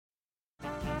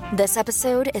This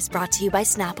episode is brought to you by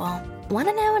Snapple. Want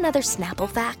to know another Snapple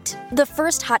fact? The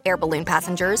first hot air balloon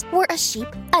passengers were a sheep,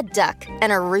 a duck,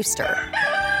 and a rooster.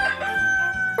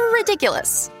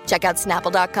 Ridiculous. Check out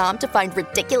Snapple.com to find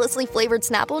ridiculously flavored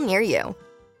Snapple near you.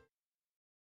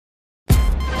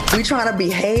 We trying to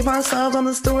behave ourselves on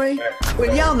the story?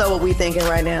 Well, y'all know what we thinking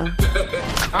right now.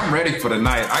 I'm ready for the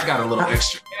night. I got a little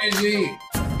extra energy.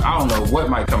 I don't know what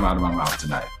might come out of my mouth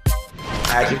tonight.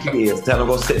 Hide your kids. Tell them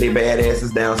go sit their bad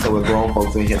asses down so we're grown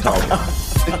folks in here talking.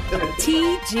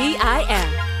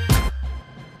 TGIF.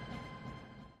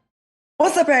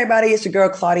 What's up, everybody? It's your girl,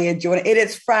 Claudia Jordan. It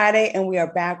is Friday, and we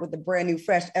are back with a brand new,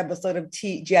 fresh episode of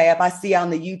TGIF. I see y'all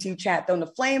on the YouTube chat throwing the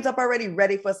flames up already,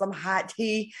 ready for some hot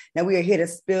tea. Now, we are here to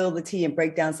spill the tea and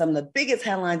break down some of the biggest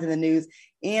headlines in the news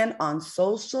and on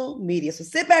social media. So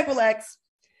sit back, relax,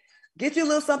 get you a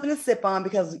little something to sip on,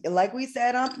 because like we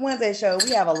said on Wednesday show,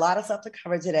 we have a lot of stuff to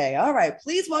cover today. All right,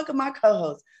 please welcome my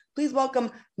co-host. Please welcome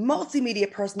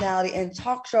multimedia personality and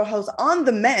talk show host on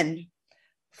the mend,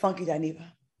 Funky Dineva.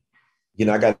 You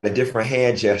know, I got a different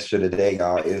hand gesture today,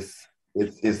 y'all. It's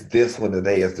this one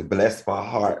today. It's to bless my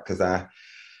heart because I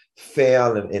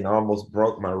fell and almost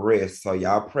broke my wrist. So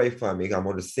y'all pray for me. I'm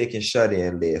on the sick and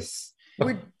shut-in list.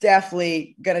 We're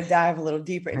definitely going to dive a little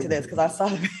deeper into this because I saw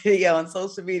the video on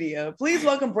social media. Please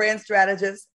welcome brand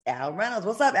strategist Al Reynolds.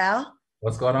 What's up, Al?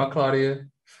 What's going on, Claudia?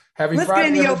 Happy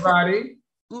Friday, everybody.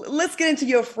 Let's get into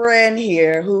your friend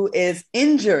here who is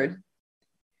injured.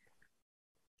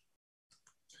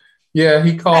 Yeah,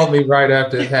 he called me right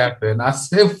after it happened. I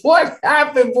said, what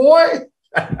happened, boy?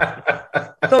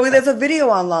 So there's a video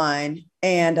online,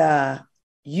 and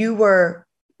you were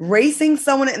racing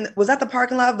someone. Was that the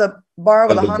parking lot of the bar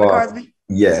with the Honda cars?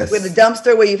 Yes. With the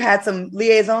dumpster where you've had some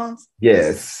liaisons?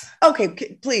 Yes. Okay,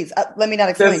 please, let me not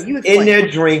explain. Just you explain. In there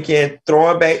drinking,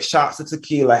 throwing back shots of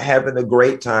tequila, having a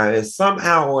great time. And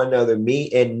somehow or another,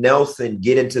 me and Nelson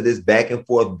get into this back and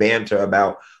forth banter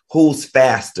about who's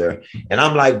faster. And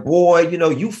I'm like, boy, you know,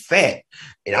 you fat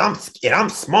and I'm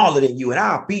smaller than you and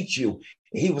I'll beat you.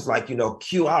 And he was like, you know,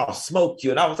 Q, I'll smoke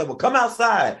you. And I was like, well, come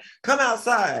outside.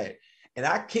 And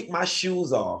I kick my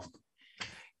shoes off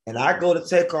and I go to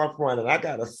take off running. I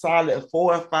got a solid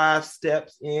 4 or 5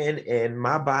 steps in and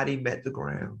my body met the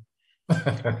ground.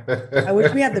 I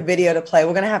wish we had the video to play.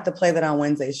 We're going to have to play that on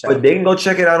Wednesday's show. But they can go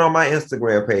check it out on my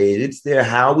Instagram page. It's there,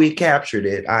 how we captured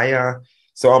it.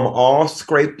 So I'm all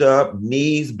scraped up,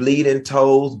 knees bleeding,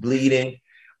 toes bleeding,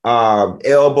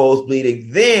 elbows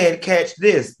bleeding. Then catch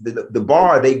this, the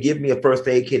bar, they give me a first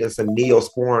aid kit and some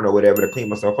Neosporin or whatever to clean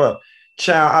myself up.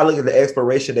 Child, I look at the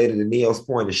expiration date of the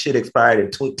Neosporin. The shit expired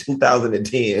in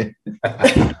 2010.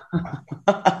 I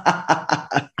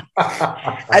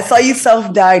saw you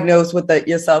self-diagnosed with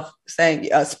yourself saying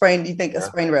sprained. You think a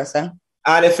sprained wrist, huh?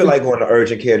 I didn't feel like going to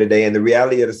urgent care today. And the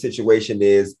reality of the situation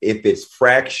is if it's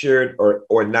fractured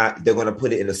or not, they're going to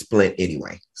put it in a splint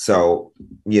anyway. So,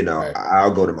 you know, right.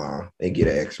 I'll go tomorrow and get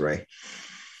an x-ray.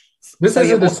 This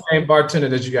isn't the same bartender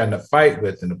that you got in a fight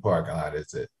with in the parking lot,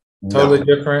 is it? Totally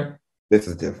different? This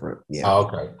is different. Yeah. Oh,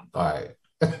 okay. All right.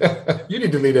 You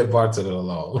need to leave that bartender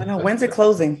alone. I know. When's it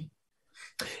closing?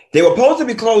 They were supposed to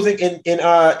be closing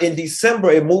in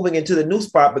December and moving into the new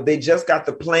spot, but they just got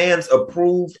the plans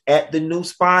approved at the new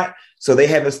spot. So they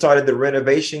haven't started the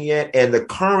renovation yet. And the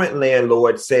current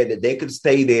landlord said that they could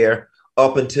stay there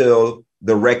up until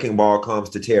the wrecking ball comes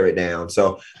to tear it down.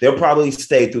 So they'll probably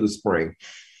stay through the spring.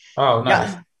 Oh,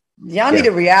 nice. Y'all need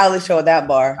a reality show at that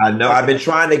bar. I know. I've been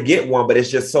trying to get one, but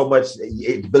it's just so much.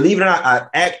 Believe it or not, I've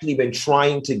actually been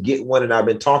trying to get one, and I've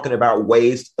been talking about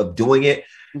ways of doing it.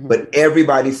 Mm-hmm. But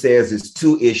everybody says it's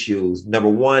 2 issues. Number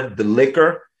 1, the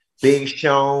liquor being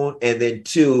shown. And then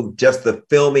 2, just the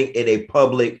filming in a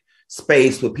public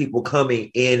space with people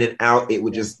coming in and out. It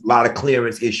would just a lot of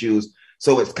clearance issues.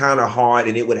 So it's kind of hard.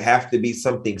 And it would have to be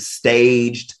something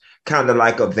staged, kind of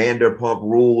like a Vanderpump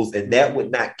Rules. And that would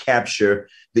not capture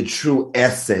the true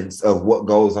essence of what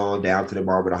goes on down to the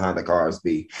bar where the Honda cars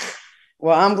be.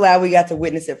 Well, I'm glad we got to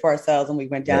witness it for ourselves when we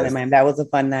went down there, man. That was a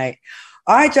fun night.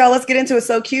 All right, y'all, let's get into it.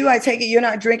 So, Q, I take it you're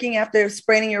not drinking after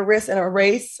spraining your wrist in a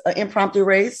race, an impromptu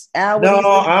race? Al, no,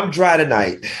 I'm dry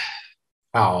tonight.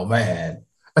 Oh, man.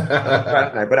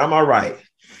 But I'm all right.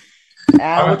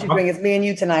 Al, what you bring? It's me and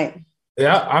you tonight.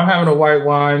 Yeah, I'm having a white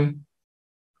wine,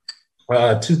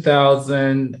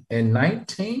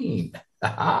 2019.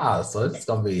 So it's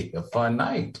going to be a fun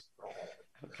night.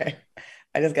 Okay.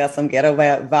 I just got some ghetto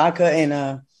vodka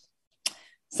and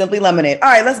Simply Lemonade. All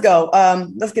right, let's go.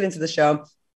 Let's get into the show.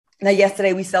 Now,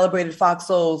 yesterday we celebrated Fox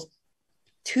Soul's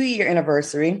 2-year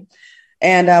anniversary.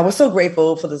 And we're so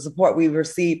grateful for the support we've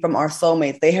received from our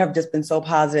soulmates. They have just been so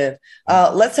positive.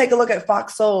 Let's take a look at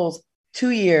Fox Soul's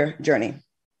 2-year journey.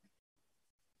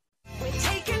 We're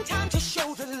taking time to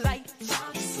show the light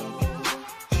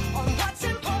on what's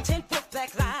important with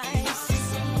Black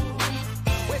lives.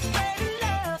 We're spreading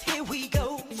love, here we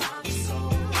go. Fox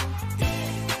Soul.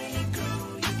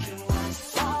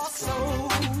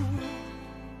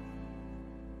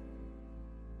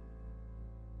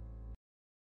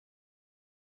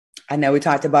 I know we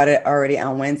talked about it already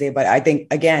on Wednesday, but I think,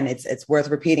 again, it's worth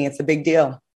repeating. It's a big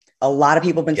deal. A lot of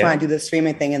people have been trying to do this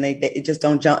streaming thing, and they just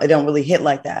don't jump. It don't really hit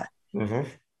like that. Mm-hmm.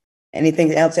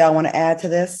 Anything else y'all want to add to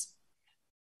this?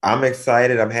 I'm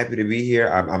excited. I'm happy to be here.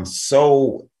 I'm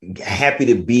so happy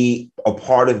to be a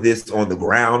part of this on the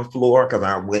ground floor,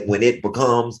 because when it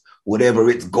becomes whatever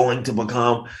it's going to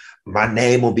become, my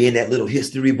name will be in that little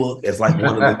history book. It's like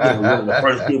one of the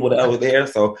first people that were there.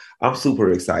 So I'm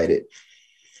super excited.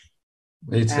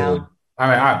 Me too.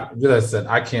 I mean, listen,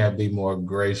 I can't be more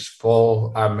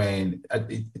grateful. I mean,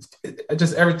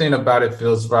 just everything about it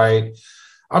feels right.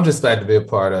 I'm just glad to be a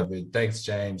part of it. Thanks,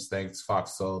 James. Thanks,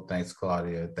 Fox Soul. Thanks,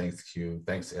 Claudia. Thanks, Q.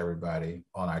 Thanks, everybody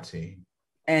on our team.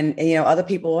 And, other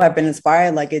people have been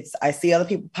inspired. I see other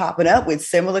people popping up with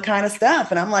similar kind of stuff.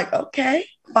 And I'm like, okay,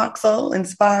 Fox Soul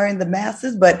inspiring the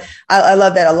masses. But I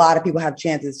love that a lot of people have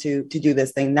chances to do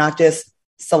this thing, not just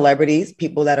celebrities,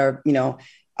 people that are,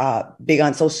 big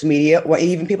on social media, or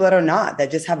even people that are not,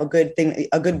 that just have a good thing,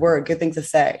 a good word, good thing to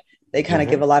say. They kind of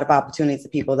give a lot of opportunities to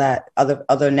people that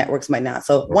other networks might not.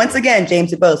 So once again,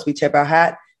 James DuBose, we tip our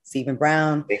hat. Stephen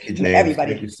Brown, thank you, James.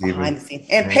 Everybody thank you, behind the scenes,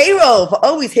 and payroll for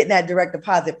always hitting that direct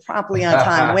deposit promptly on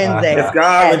time Wednesday. Let's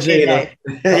go, Regina.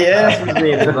 Yes,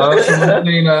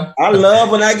 Regina. I love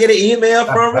when I get an email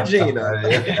from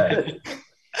Regina.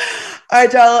 All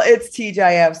right, y'all, it's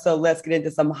TGIF, so let's get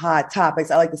into some hot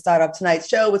topics. I like to start off tonight's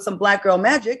show with some Black girl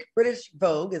magic. British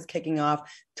Vogue is kicking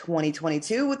off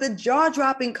 2022 with a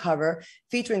jaw-dropping cover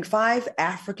featuring 5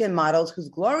 African models whose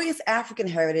glorious African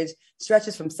heritage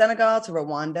stretches from Senegal to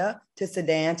Rwanda to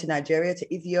Sudan to Nigeria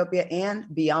to Ethiopia and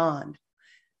beyond.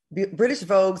 British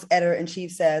Vogue's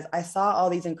editor-in-chief says, I saw all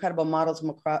these incredible models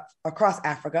from across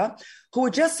Africa who were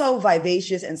just so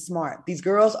vivacious and smart. These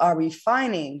girls are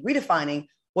redefining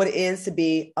what it is to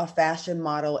be a fashion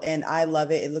model. And I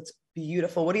love it. It looks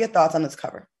beautiful. What are your thoughts on this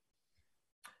cover?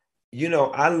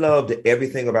 I loved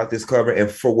everything about this cover.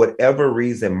 And for whatever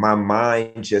reason, my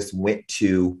mind just went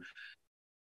to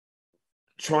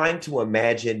trying to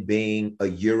imagine being a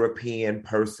European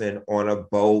person on a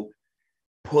boat,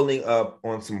 pulling up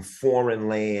on some foreign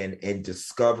land and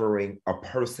discovering a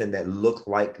person that looked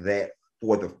like that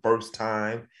for the first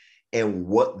time. And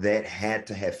what that had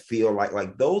to have feel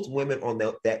like those women on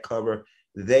that cover,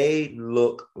 they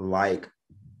look like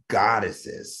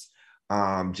goddesses.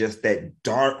 Just that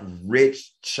dark,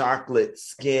 rich chocolate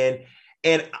skin.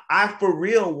 And I for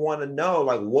real want to know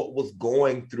what was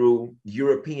going through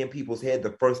European people's head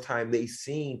the first time they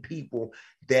seen people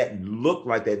that look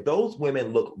like that. Those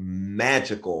women look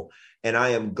magical. And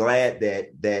I am glad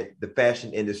that the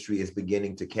fashion industry is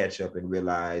beginning to catch up and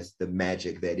realize the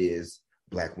magic that is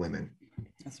Black women.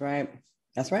 That's right.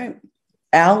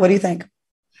 Al, what do you think?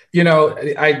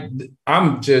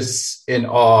 I'm just in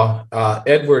awe.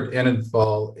 Edward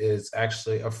Enninful is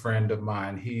actually a friend of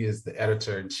mine. He is the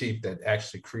editor-in-chief that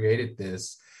actually created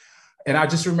this. And I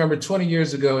just remember 20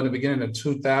 years ago, in the beginning of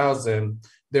 2000,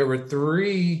 there were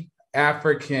 3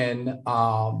 African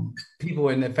people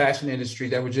in the fashion industry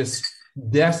that were just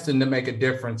destined to make a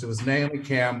difference. It was Naomi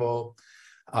Campbell,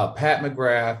 Pat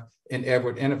McGrath, and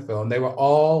Edward Enninful, and they were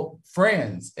all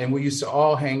friends, and we used to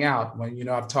all hang out. When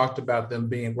I've talked about them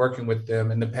working with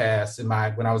them in the past, when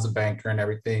I was a banker and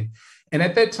everything. And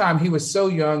at that time, he was so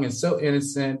young and so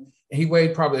innocent. He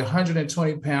weighed probably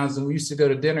 120 pounds, and we used to go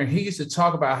to dinner. He used to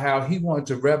talk about how he wanted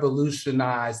to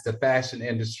revolutionize the fashion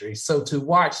industry. So to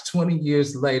watch 20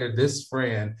 years later, this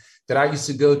friend that I used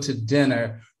to go to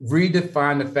dinner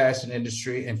redefine the fashion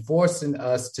industry and forcing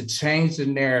us to change the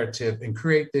narrative and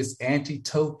create this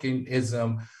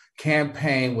anti-tokenism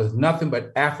campaign with nothing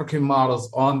but African models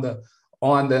on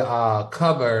the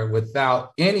cover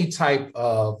without any type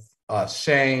of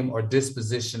shame or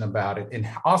disposition about it. And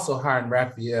also hiring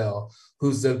Raphael,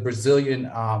 who's the Brazilian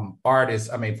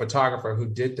photographer who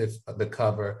did the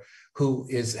cover, who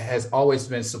has always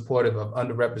been supportive of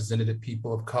underrepresented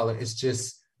people of color. It's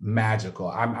just magical.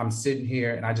 I'm sitting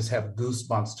here and I just have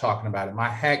goosebumps talking about it. My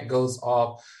hat goes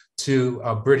off to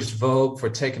British Vogue for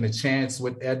taking a chance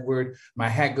with Edward. My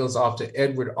hat goes off to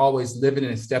Edward, always living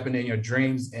and stepping in your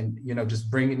dreams and,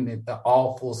 just bringing it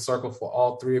all full circle for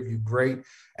all three of you great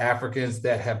Africans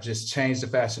that have just changed the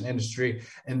fashion industry.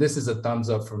 And this is a thumbs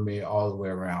up for me all the way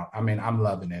around. I mean, I'm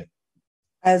loving it.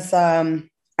 As I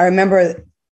remember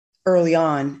early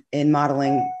on in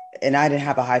modeling, and I didn't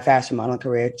have a high fashion modeling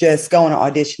career, just going to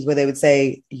auditions where they would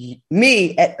say,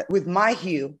 with my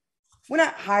hue, we're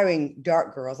not hiring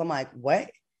dark girls. I'm like, what?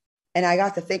 And I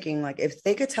got to thinking, like, if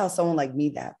they could tell someone like me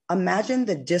that, imagine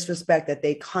the disrespect that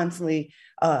they constantly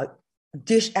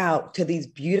dish out to these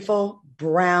beautiful,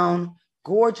 brown,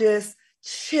 gorgeous,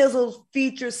 chiseled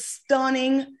features,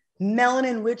 stunning,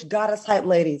 melanin-rich goddess type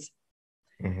ladies.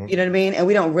 Mm-hmm. You know what I mean? And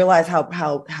we don't realize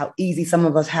how easy some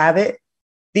of us have it.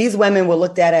 These women were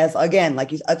looked at as, again,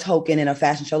 like a token in a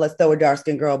fashion show. Let's throw a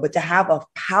dark-skinned girl. But to have a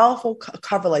powerful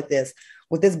cover like this,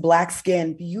 with this black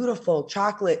skin, beautiful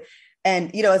chocolate.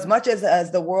 And, as much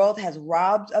as the world has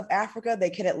robbed of Africa, they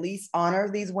can at least honor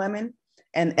these women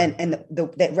and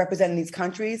that represent these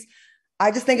countries.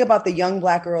 I just think about the young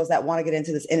Black girls that want to get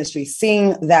into this industry,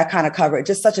 seeing that kind of cover,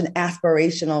 just such an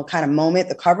aspirational kind of moment.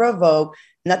 The cover of Vogue,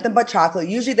 nothing but chocolate.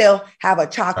 Usually they'll have a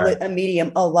chocolate, a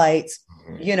medium, a light,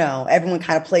 everyone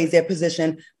kind of plays their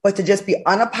position, but to just be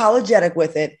unapologetic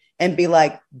with it and be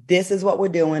like, this is what we're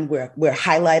doing. We're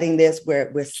highlighting this.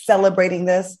 We're celebrating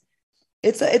this.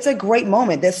 It's a great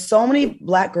moment. There's so many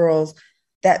Black girls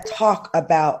that talk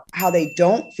about how they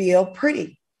don't feel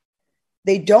pretty.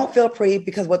 They don't feel pretty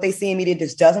because what they see in media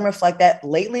just doesn't reflect that.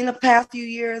 Lately, in the past few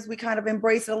years, we kind of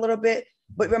embrace it a little bit.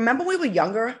 But remember when we were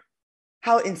younger,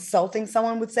 how insulting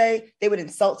someone would say. They would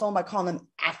insult someone by calling them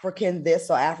African this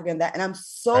or African that. And I'm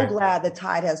so glad the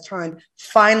tide has turned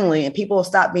finally, and people will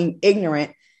stop being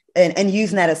ignorant and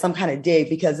using that as some kind of dig,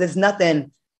 because there's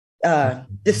nothing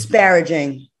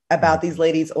disparaging about these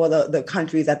ladies or the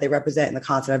countries that they represent in the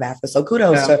continent of Africa. So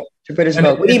kudos to British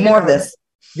Vogue. We need more of this.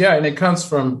 Yeah, and it comes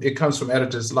from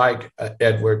editors like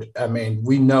Edward. I mean,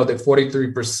 we know that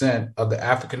 43% of the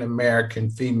African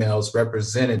American females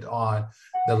represented on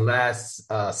the last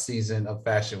season of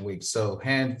Fashion Week. So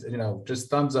just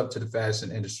thumbs up to the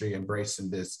fashion industry embracing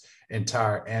this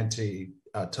entire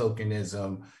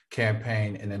anti-tokenism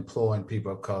campaign and employing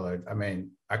people of color. I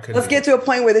mean, Let's get to a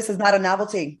point where this is not a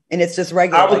novelty and it's just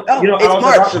regular. I was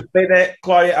about to say that,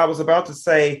 Claudia. I was about to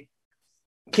say,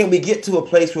 can we get to a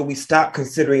place where we stop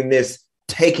considering this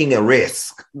taking a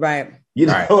risk? Right. You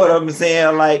know what I'm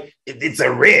saying? Like, it's a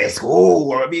risk.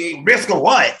 Oh, I mean, risk of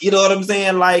what? You know what I'm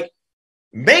saying? Like,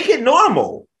 make it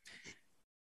normal.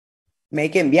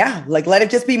 Make it, like, let it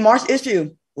just be March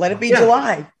issue. Let it be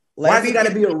July. Why has it got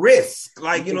to be a risk?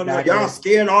 Like, y'all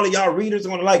scared all of y'all readers are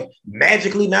going to like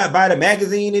magically not buy the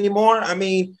magazine anymore? I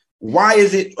mean, why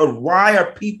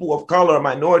are people of color or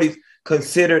minorities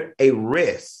considered a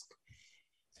risk?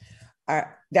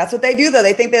 That's what they do, though.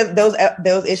 They think that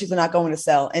those issues are not going to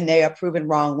sell, and they are proven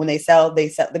wrong. When they sell.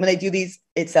 When they do these,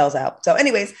 it sells out. So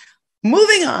anyways,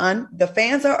 moving on, the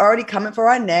fans are already coming for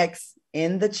our necks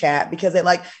in the chat because they're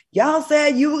like, y'all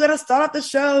said you were going to start off the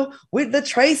show with the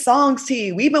Trey Songz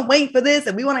tea. We've been waiting for this,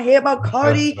 and we want to hear about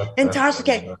Cardi and Tasha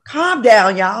K. Calm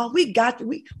down, y'all. We got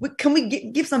can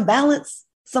we give some balance,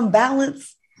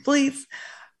 please?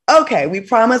 Okay, we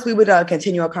promised we would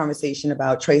continue our conversation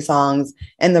about Trey Songz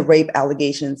and the rape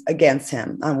allegations against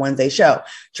him on Wednesday's show.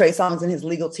 Trey Songz and his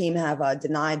legal team have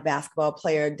denied basketball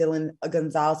player Dylan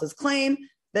Gonzalez's claim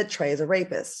that Trey is a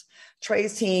rapist.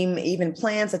 Trey's team even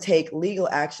plans to take legal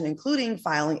action, including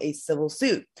filing a civil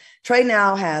suit. Trey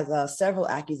now has several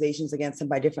accusations against him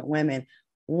by different women.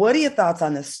 What are your thoughts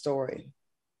on this story?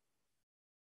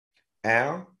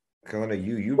 Al?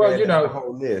 The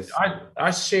whole list. I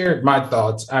shared my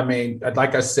thoughts. I mean,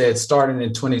 like I said, starting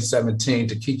in 2017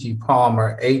 to Keke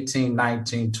Palmer, 18,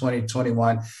 19, 20,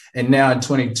 21, and now in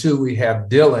 22, we have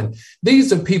Dylan.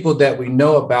 These are people that we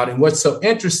know about. And what's so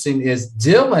interesting is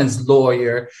Dylan's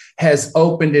lawyer has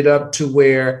opened it up to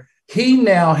where he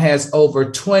now has over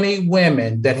 20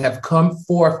 women that have come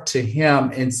forth to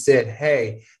him and said,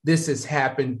 hey, this has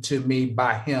happened to me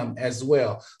by him as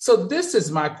well. So this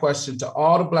is my question to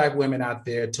all the Black women out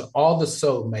there, to all the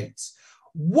soulmates.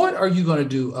 What are you going to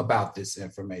do about this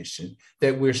information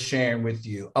that we're sharing with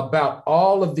you, about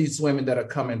all of these women that are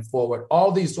coming forward,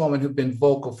 all these women who've been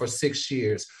vocal for 6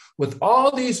 years? With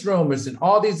all these rumors and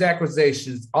all these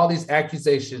accusations,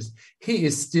 he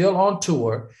is still on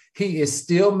tour. He is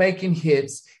still making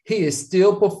hits. He is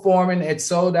still performing at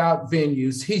sold out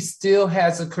venues. He still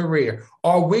has a career.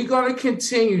 Are we going to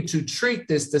continue to treat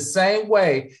this the same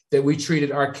way that we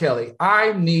treated R. Kelly?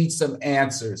 I need some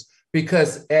answers.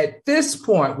 Because at this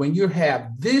point, when you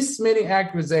have this many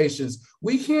accusations,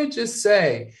 we can't just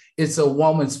say it's a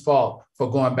woman's fault for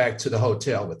going back to the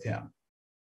hotel with him.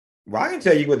 Well, I can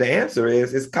tell you what the answer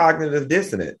is. It's cognitive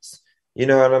dissonance. You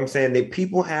know what I'm saying? That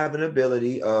people have an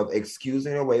ability of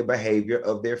excusing away behavior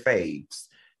of their faves.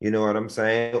 You know what I'm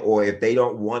saying? Or if they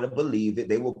don't want to believe it,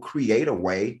 they will create a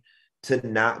way to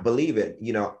not believe it.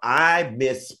 You know, I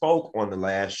misspoke on the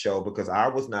last show because I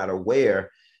was not aware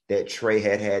that Trey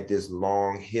had this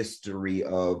long history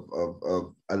of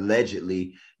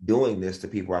allegedly doing this to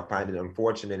people. I find it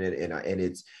unfortunate,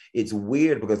 and it's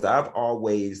weird because I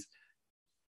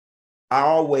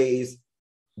always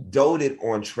doted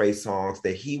on Trey Songz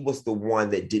that he was the one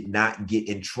that did not get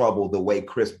in trouble the way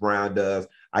Chris Brown does.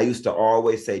 I used to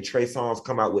always say Trey Songz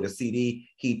come out with a CD,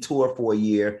 he tour for a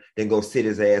year, then go sit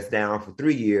his ass down for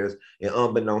 3 years, and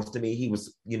unbeknownst to me, he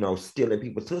was, stealing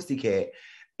people's Tootsie Cat.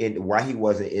 And why he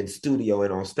wasn't in studio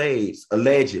and on stage,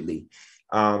 allegedly.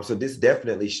 So this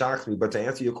definitely shocks me. But to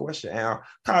answer your question, Al,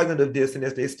 cognitive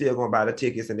dissonance, they're still going to buy the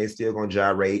tickets and they're still going to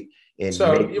gyrate. And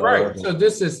so you're right. So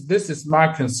this is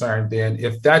my concern. Then,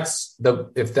 if that's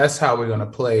how we're going to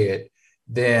play it,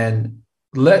 then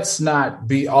let's not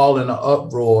be all in an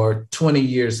uproar 20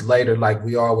 years later, like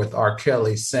we are with R.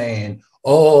 Kelly, saying,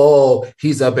 "Oh,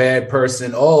 he's a bad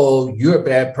person. Oh, you're a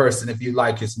bad person if you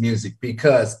like his music."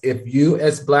 Because if you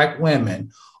as Black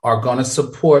women are going to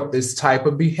support this type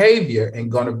of behavior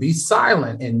and going to be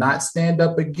silent and not stand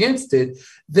up against it,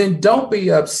 then don't be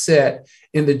upset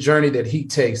in the journey that he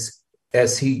takes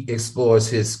as he explores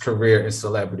his career and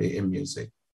celebrity in music.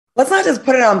 Let's not just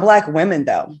put it on Black women,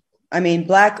 though. I mean,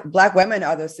 black women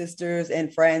are the sisters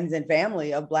and friends and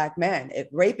family of Black men. If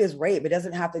rape is rape, it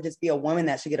doesn't have to just be a woman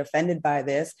that should get offended by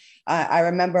this. I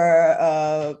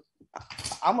remember,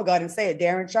 I'm gonna go ahead and say it,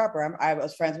 Darren Sharper. I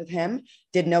was friends with him,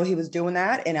 didn't know he was doing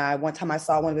that. And one time I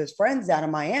saw one of his friends down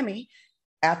in Miami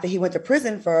after he went to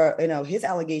prison for, his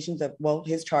allegations of,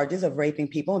 his charges of raping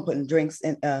people and putting drinks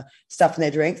and stuff in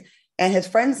their drinks. And his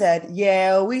friend said,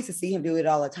 "Yeah, we used to see him do it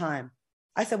all the time."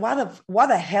 I said, why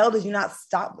the hell did you not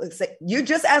stop? You're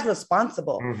just as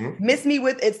responsible. Mm-hmm. Miss me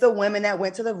with, it's the women that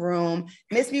went to the room.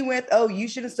 Miss me with, oh, you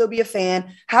shouldn't still be a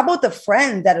fan. How about the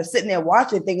friends that are sitting there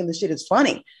watching thinking the shit is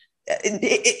funny?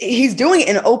 He's doing it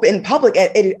in public.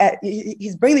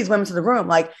 He's bringing these women to the room.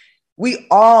 Like, we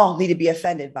all need to be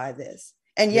offended by this.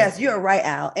 And yes, you're right,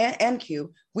 Al and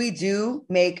Q. We do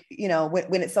make,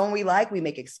 when it's someone we like, we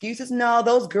make excuses. No,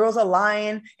 those girls are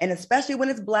lying. And especially when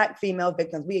it's Black female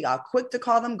victims, we are quick to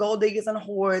call them gold diggers and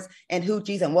whores and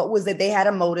hoochies. And what was it? They had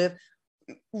a motive.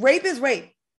 Rape is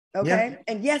rape. Okay. Yeah.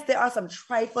 And yes, there are some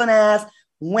trifling ass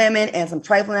women and some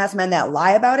trifling ass men that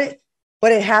lie about it,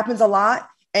 but it happens a lot.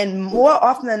 And more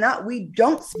often than not, we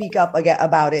don't speak up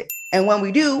about it. And when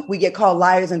we do, we get called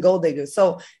liars and gold diggers.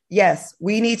 So yes,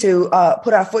 we need to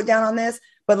put our foot down on this,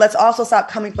 but let's also stop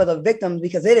coming for the victims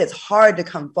because it is hard to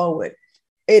come forward.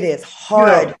 It is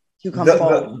hard to come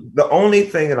forward. The only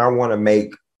thing that I want to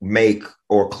make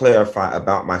or clarify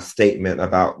about my statement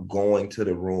about going to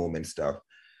the room and stuff,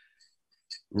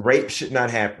 rape should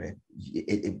not happen.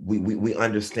 We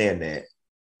understand that.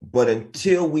 But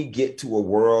until we get to a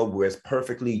world where it's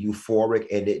perfectly euphoric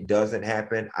and it doesn't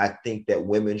happen, I think that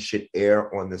women should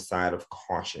err on the side of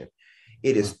caution.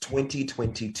 It is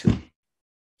 2022.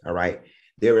 All right.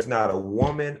 There is not a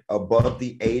woman above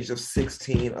the age of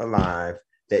 16 alive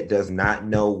that does not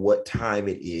know what time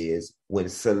it is when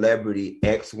celebrity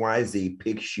XYZ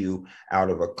picks you out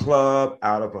of a club,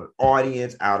 out of an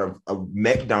audience, out of a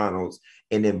McDonald's,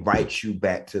 and invites you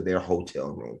back to their hotel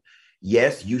room.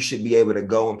 Yes, you should be able to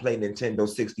go and play Nintendo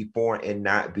 64 and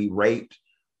not be raped,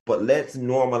 but let's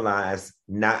normalize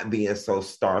not being so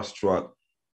starstruck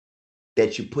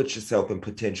that you put yourself in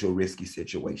potential risky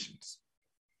situations.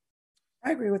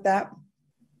 I agree with that.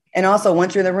 And also,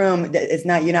 once you're in the room,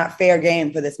 you're not fair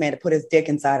game for this man to put his dick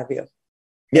inside of you.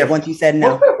 Yeah. Once you said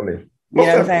no. You know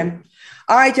what I'm saying?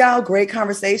 All right, y'all. Great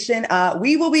conversation.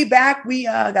 We will be back. We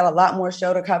got a lot more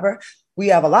show to cover. We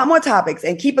have a lot more topics,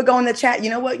 and keep it going in the chat. You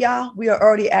know what, y'all? We are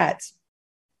already at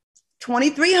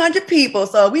 2,300 people.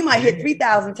 So we might hit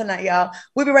 3,000 tonight, y'all.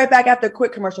 We'll be right back after a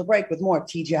quick commercial break with more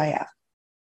TGIF.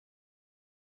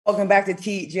 Welcome back to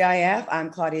TGIF. I'm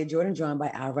Claudia Jordan, joined by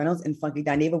Al Reynolds and Funky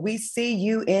Dineva. We see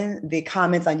you in the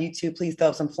comments on YouTube. Please throw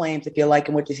up some flames if you're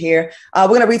liking what you hear. We're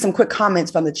going to read some quick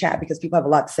comments from the chat because people have a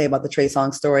lot to say about the Trey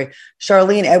Songz story.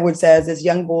 Charlene Edwards says, this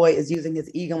young boy is using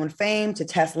his ego and fame to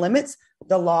test limits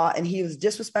the law, and he was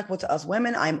disrespectful to us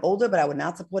women. I'm older, but I would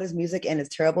not support his music and his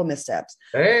terrible missteps.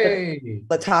 Hey.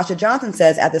 Latasha Johnson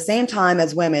says, at the same time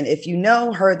as women, if you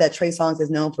heard that Trey Songz is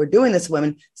known for doing this to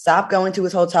women, stop going to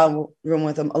his hotel room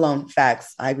with him alone.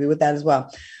 Facts. I agree with that as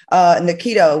well.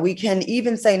 Nikito, we can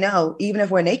even say no, even if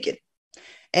we're naked.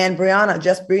 And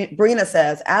Brianna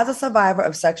says, as a survivor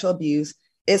of sexual abuse,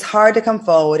 it's hard to come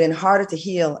forward and harder to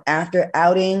heal after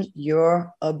outing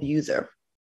your abuser.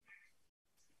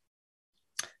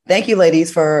 Thank you,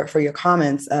 ladies, for your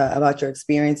comments about your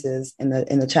experiences in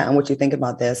the chat and what you think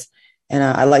about this. And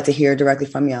I'd like to hear directly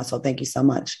from y'all. So thank you so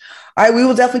much. All right, we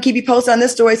will definitely keep you posted on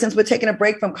this story since we're taking a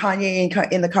break from Kanye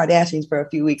and the Kardashians for a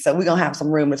few weeks. So we're going to have some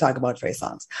room to talk about Trey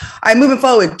Songz. All right, moving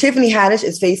forward, Tiffany Haddish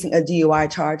is facing a DUI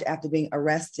charge after being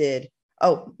arrested.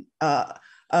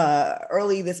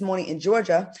 Early this morning in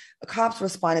Georgia, cops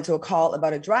responded to a call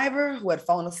about a driver who had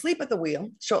fallen asleep at the wheel.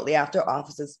 Shortly after,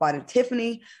 officers spotted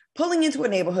Tiffany pulling into a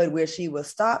neighborhood where she was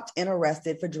stopped and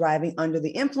arrested for driving under the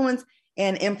influence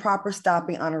and improper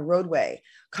stopping on a roadway.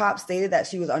 Cops stated that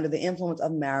she was under the influence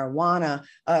of marijuana.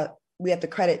 We have to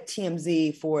credit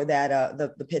TMZ for that,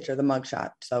 the picture, the mugshot.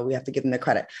 So we have to give them the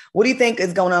credit. What do you think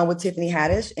is going on with Tiffany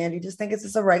Haddish? And you just think it's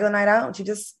just a regular night out? She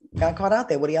just got caught out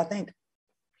there. What do y'all think?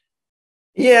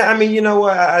 Yeah, I mean, you know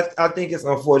what? I think it's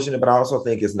unfortunate, but I also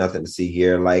think it's nothing to see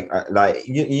here. And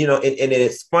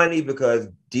it's funny because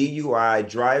DUI,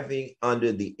 driving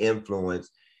under the influence,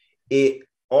 it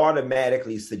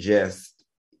automatically suggests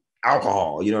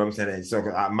alcohol. You know what I'm saying? And so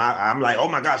I'm like, oh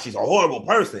my gosh, she's a horrible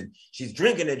person. She's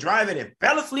drinking and driving and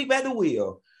fell asleep at the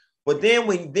wheel. But then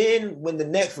when the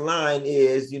next line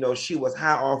is, she was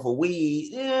high off of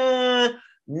weed,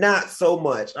 not so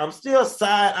much. I'm still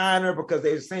side-eyeing her because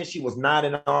they were saying she was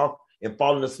nodding off and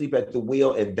falling asleep at the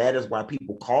wheel, and that is why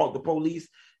people called the police.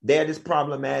 That is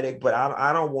problematic, but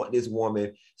I don't want this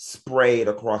woman sprayed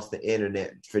across the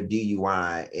internet for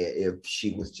DUI if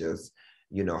she was just,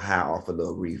 high off a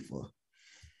little reefer.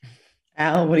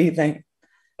 Al, what do you think?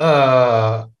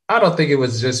 I don't think it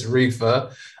was just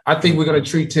reefer. I think we're going to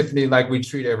treat Tiffany like we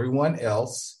treat everyone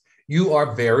else. You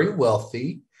are very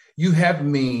wealthy. You have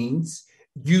means.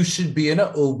 You should be in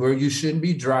an Uber. You shouldn't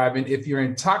be driving if you're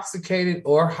intoxicated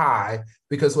or high,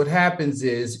 because what happens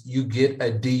is you get a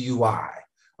DUI.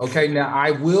 Okay, now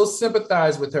I will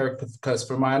sympathize with her because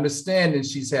from my understanding,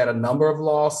 she's had a number of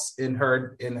losses in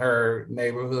her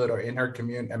neighborhood or in her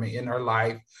community, in her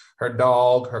life, her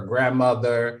dog, her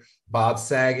grandmother, Bob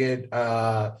Saget,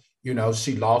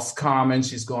 she lost Common.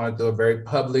 She's going through a very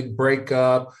public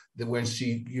breakup when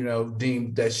she,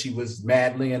 deemed that she was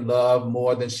madly in love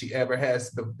more than she ever has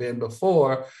been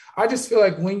before. I just feel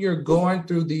like when you're going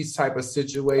through these type of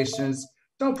situations,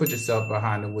 don't put yourself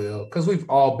behind the wheel, because we've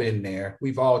all been there.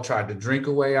 We've all tried to drink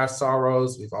away our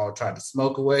sorrows. We've all tried to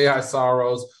smoke away our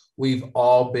sorrows. We've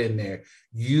all been there.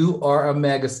 You are a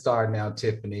megastar now,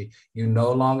 Tiffany. You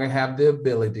no longer have the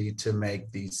ability to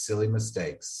make these silly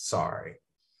mistakes. Sorry.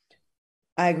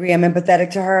 I agree. I'm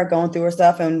empathetic to her going through her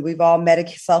stuff, and we've all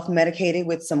self-medicated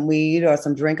with some weed or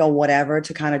some drink or whatever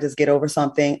to kind of just get over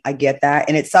something. I get that.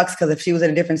 And it sucks because if she was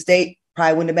in a different state,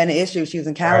 probably wouldn't have been an issue. She was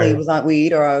in Cali, right. Was on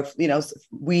weed or,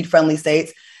 weed-friendly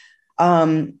states.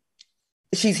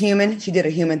 She's human. She did a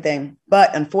human thing.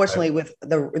 But unfortunately, with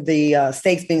the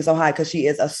stakes being so high, because she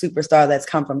is a superstar that's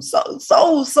come from so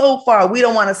far, we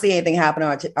don't want to see anything happen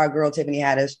to our girl, Tiffany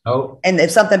Haddish. Oh. And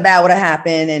if something bad would have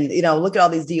happened, and, look at all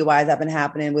these DUIs that have been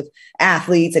happening with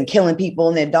athletes and killing people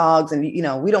and their dogs. And, we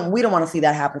don't want to see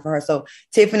that happen for her. So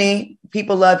Tiffany,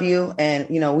 people love you. And,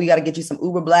 we got to get you some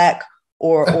Uber Black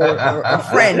or a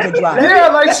friend to drive. Yeah,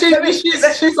 like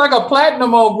she's like a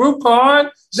platinum on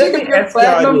Groupon. She can get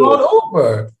platinum on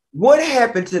Uber. What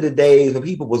happened to the days when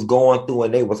people was going through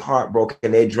and they was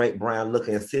heartbroken, they drank brown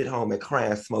liquor and sit home and cry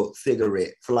and smoke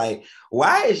cigarettes? Like,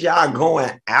 why is y'all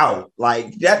going out?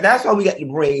 Like that's why we got to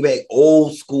bring back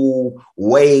old school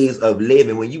ways of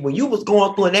living. When you was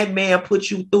going through and that man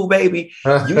put you through, baby,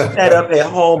 you sat up at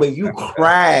home and you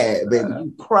cried, baby.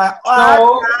 You cried.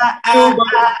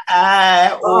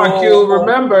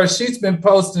 Remember, she's been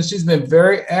posting, she's been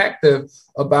very active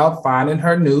about finding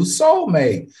her new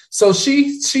soulmate. So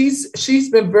she's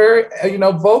been very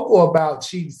vocal about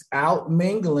she's out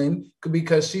mingling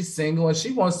because she's single and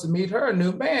she wants to meet her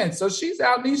new man. So she's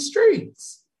out in these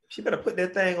streets. She better put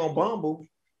that thing on Bumble.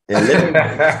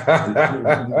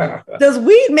 Does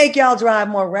weed make y'all drive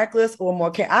more reckless or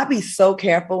more careful? I'd be so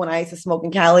careful when I used to smoke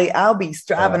in Cali. I'll be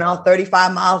driving all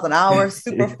 35 miles an hour,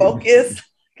 super focused.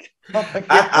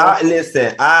 I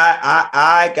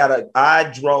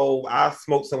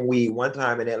smoked some weed one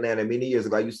time in Atlanta many years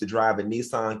ago. I used to drive a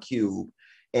Nissan Cube,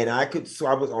 and so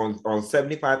I was on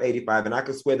 75, 85, and I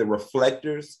could swear the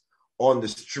reflectors on the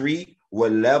street were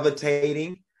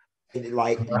levitating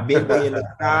like midway in the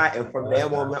sky. And from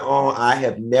that moment on, I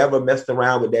have never messed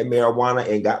around with that marijuana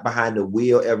and got behind the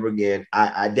wheel ever again.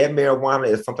 That marijuana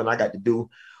is something I got to do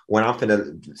when I'm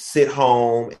finna sit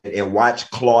home and watch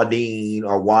Claudine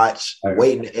or watch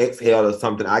Waiting to Exhale or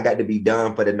something. I got to be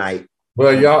done for the night.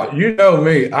 Well, y'all, you know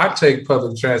me, I take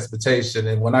public transportation,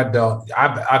 and when I don't,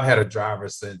 I've had a driver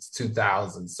since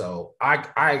 2000, so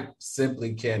I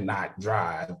simply cannot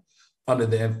drive under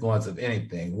the influence of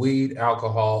anything, weed,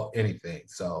 alcohol, anything.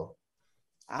 So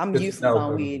I'm useless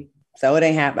on weed, so it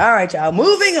ain't happening. All right, y'all,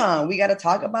 moving on. We got to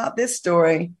talk about this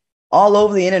story all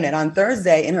over the internet. On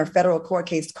Thursday, in her federal court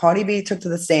case, Cardi B took to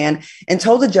the stand and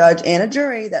told the judge and a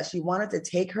jury that she wanted to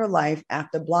take her life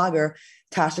after blogger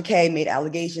Tasha K made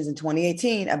allegations in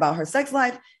 2018 about her sex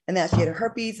life and that she had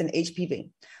herpes and HPV.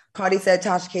 Cardi said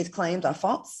Tasha K's claims are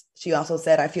false. She also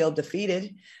said, I feel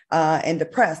defeated and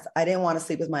depressed. I didn't want to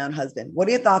sleep with my own husband. What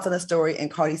are your thoughts on the story and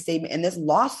Cardi's statement in this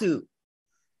lawsuit?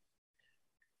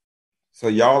 So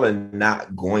y'all are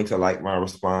not going to like my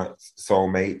response,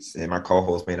 soulmates, and my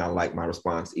co-host may not like my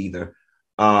response either.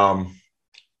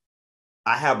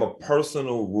 I have a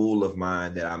personal rule of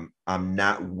mine that I'm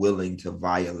not willing to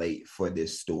violate for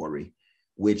this story,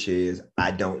 which is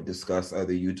I don't discuss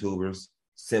other YouTubers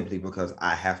simply because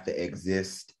I have to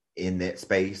exist in that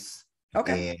space.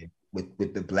 Okay. And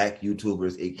with the Black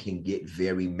YouTubers, it can get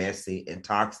very messy and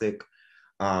toxic.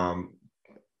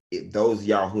 Those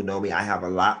y'all who know me, I have a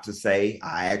lot to say.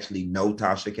 I actually know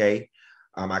Tasha K.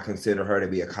 I consider her to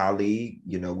be a colleague.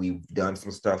 You know, we've done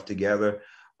some stuff together.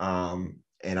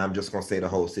 And I'm just going to say the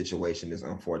whole situation is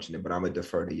unfortunate, but I'm going to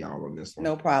defer to y'all on this one.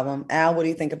 No problem. Al, what do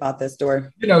you think about this story?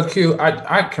 You know, Q,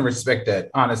 I can respect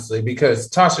that, honestly, because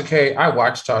Tasha K, I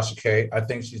watch Tasha K. I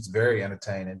think she's very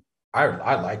entertaining.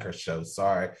 I like her show.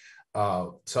 Sorry.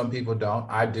 Some people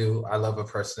don't. I do. I love her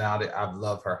personality. I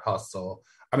love her hustle.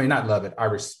 I mean, not love it. I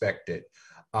respect it.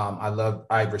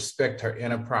 I respect her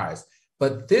enterprise.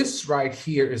 But this right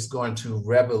here is going to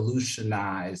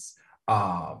revolutionize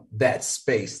that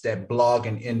space, that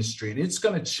blogging industry. And it's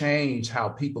going to change how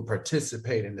people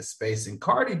participate in the space. And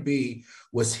Cardi B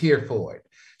was here for it.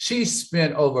 She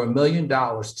spent over $1 million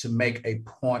to make a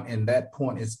point, and that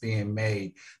point is being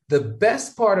made. The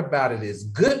best part about it is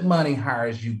good money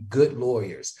hires you good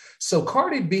lawyers. So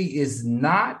Cardi B is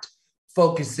not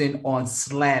focusing on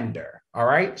slander, all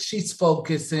right? She's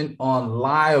focusing on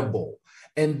libel.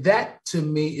 And that, to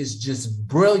me, is just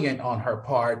brilliant on her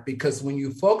part, because when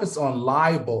you focus on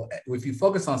libel, if you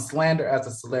focus on slander as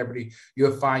a celebrity,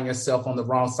 you'll find yourself on the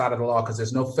wrong side of the law because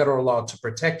there's no federal law to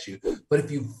protect you. But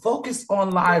if you focus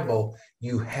on libel,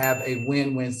 you have a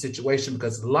win-win situation,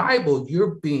 because libel,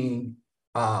 you're being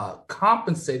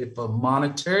compensated for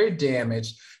monetary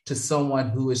damage to someone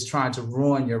who is trying to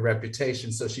ruin your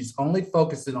reputation. So she's only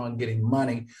focusing on getting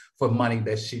money for money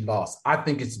that she lost. I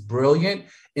think it's brilliant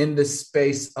in the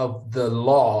space of the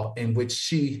law in which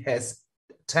she has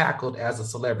tackled as a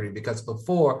celebrity, because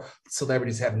before,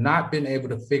 celebrities have not been able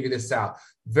to figure this out.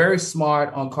 Very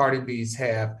smart on Cardi B's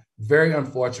half, very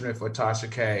unfortunate for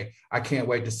Tasha K. I can't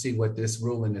wait to see what this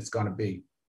ruling is going to be.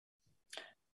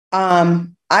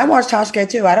 I watch Tasha K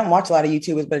too. I don't watch a lot of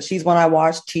YouTubers, but she's one I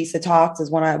watch. Tisa Talks is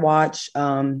one I watch.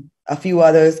 A few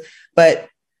others, but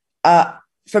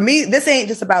for me, this ain't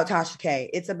just about Tasha K.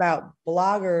 It's about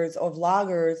bloggers or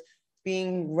vloggers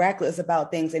being reckless about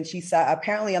things. And she said,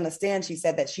 apparently on the stand, she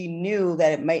said that she knew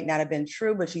that it might not have been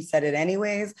true, but she said it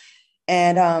anyways.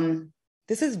 And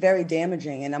this is very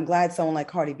damaging. And I'm glad someone like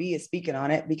Cardi B is speaking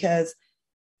on it, because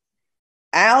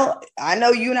Al, I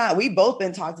know you and I, we both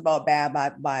been talked about bad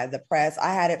by the press.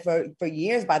 I had it for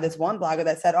years by this one blogger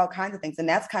that said all kinds of things. And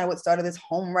that's kind of what started this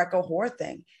home wrecker whore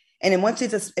thing. And then once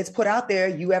it's put out there,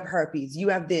 you have herpes, you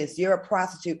have this, you're a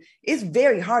prostitute. It's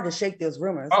very hard to shake those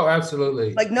rumors. Oh,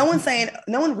 absolutely. Like no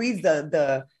one reads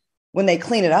the when they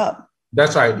clean it up.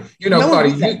 That's right. You know,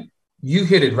 Cardi, you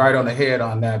hit it right on the head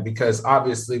on that, because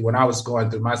obviously when I was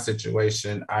going through my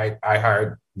situation, I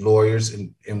hired lawyers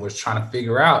and was trying to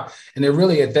figure out, and there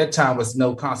really at that time was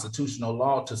no constitutional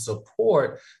law to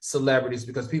support celebrities,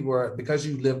 because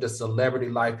you lived a celebrity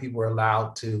life, people were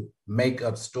allowed to make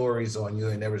up stories on you,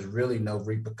 and there was really no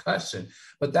repercussion.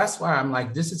 But that's why I'm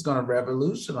like, this is going to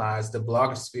revolutionize the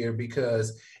blogosphere,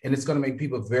 and it's going to make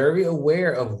people very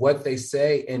aware of what they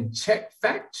say and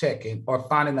fact checking or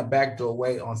finding a backdoor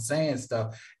way on saying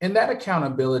stuff. And that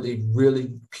accountability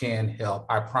really can help,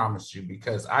 I promise you,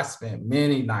 because I spent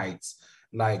many nights,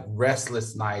 like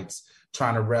restless nights,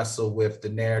 trying to wrestle with the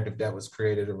narrative that was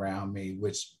created around me,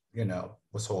 which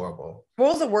was horrible. What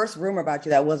was the worst rumor about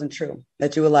you that wasn't true?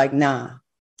 That you were like, nah.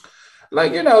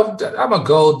 Like, I'm a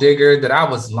gold digger, that I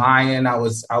was lying. I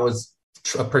was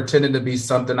pretending to be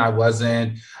something I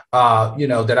wasn't,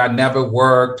 that I never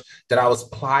worked, that I was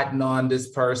plotting on this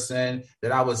person,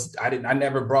 that I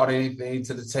never brought anything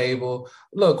to the table.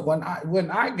 Look,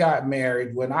 when I got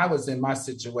married, when I was in my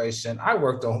situation, I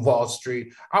worked on Wall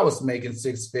Street. I was making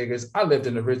six figures. I lived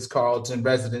in the Ritz-Carlton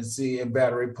residency in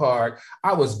Battery Park.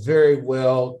 I was very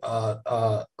well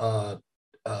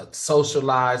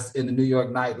socialized in the New York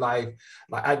nightlife.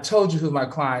 Like I told you who my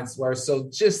clients were. So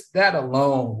just that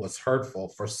alone was hurtful,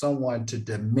 for someone to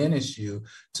diminish you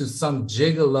to some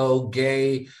gigolo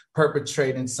gay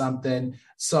perpetrating something,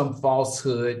 some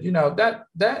falsehood,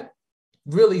 that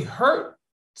really hurt.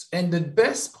 And the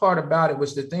best part about it,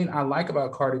 which the thing I like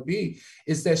about Cardi B,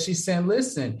 is that she's saying,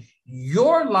 listen,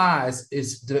 your lies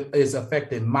is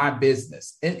affecting my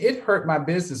business. And it hurt my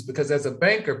business because as a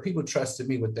banker, people trusted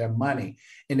me with their money.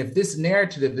 And if this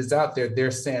narrative is out there,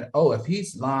 they're saying, oh, if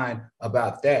he's lying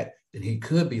about that, then he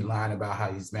could be lying about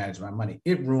how he's managed my money.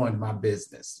 It ruined my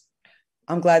business.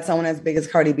 I'm glad someone as big as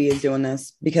Cardi B is doing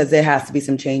this, because there has to be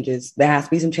some changes. There has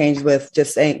to be some changes with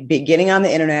just saying, getting on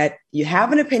the internet. You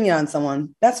have an opinion on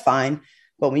someone, that's fine.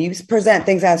 But when you present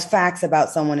things as facts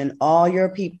about someone and all your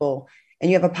people, and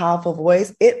you have a powerful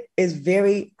voice, it is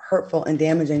very hurtful and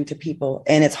damaging to people.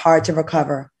 And it's hard to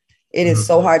recover. It is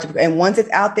so hard to, and once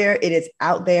it's out there, it is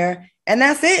out there. And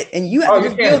that's it. And you have to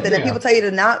just deal with it. And people tell you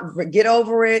to not get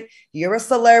over it. You're a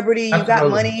celebrity. You got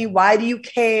money. Why do you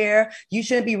care? You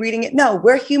shouldn't be reading it. No,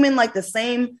 we're human. Like the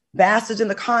same bastards in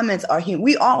the comments are human.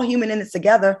 We all human in this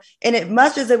together. And as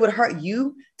much as it would hurt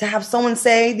you to have someone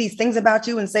say these things about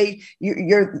you and say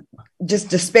you're just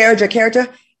disparage your character,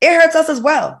 it hurts us as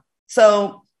well.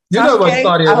 So Tasha K,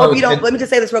 I hope you don't, let me just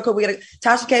say this real quick.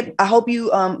 Tasha K, I hope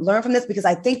you learn from this, because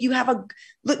I think you got a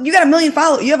million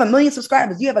followers, you have 1 million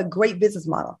subscribers, you have a great business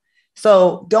model.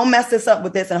 So don't mess this up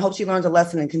with this, and I hope she learns a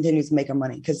lesson and continues to make her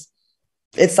money, because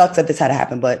it sucks that this had to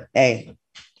happen, but hey,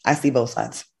 I see both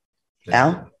sides.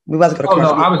 Al, we wasn't going to.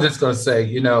 Oh, no, I was just going to say,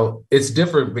 it's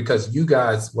different because you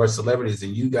guys were celebrities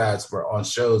and you guys were on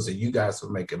shows and you guys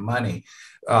were making money.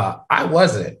 I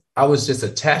wasn't. I was just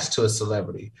attached to a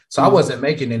celebrity. So I wasn't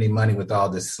making any money with all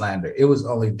this slander. It was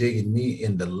only digging me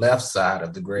in the left side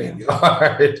of the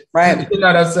graveyard. Right. You know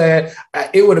what I'm saying?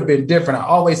 It would have been different. I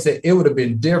always said it would have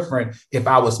been different if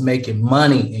I was making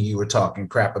money and you were talking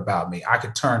crap about me. I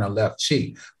could turn a left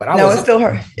cheek. But it still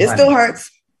hurts. It still hurts.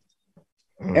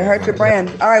 It hurts your brand.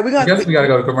 All right, I guess we got to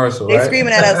go to commercial. They're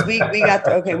screaming at us. We got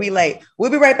to, okay, we late.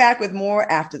 We'll be right back with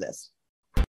more after this.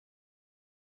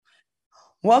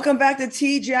 Welcome back to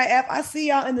TGIF. I see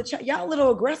y'all in the chat. Y'all a little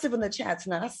aggressive in the chat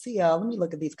tonight. I see y'all. Let me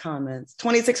look at these comments.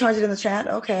 2,600 in the chat.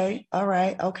 Okay. All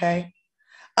right. Okay.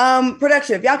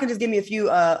 Production, if y'all can just give me a few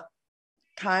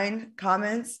kind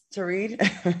comments to read.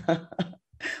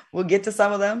 We'll get to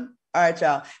some of them. All right,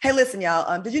 y'all. Hey, listen,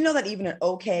 y'all. Did you know that even an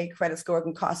okay credit score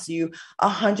can cost you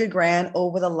 $100,000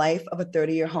 over the life of a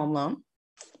 30-year home loan?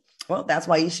 Well, that's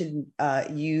why you should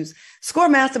use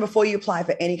ScoreMaster before you apply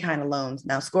for any kind of loans.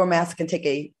 Now, ScoreMaster can take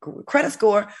a credit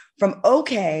score from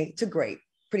okay to great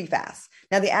pretty fast.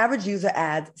 Now, the average user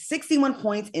adds 61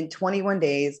 points in 21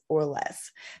 days or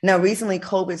less. Now, recently,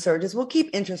 COVID surges will keep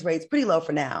interest rates pretty low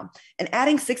for now. And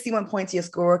adding 61 points to your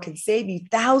score can save you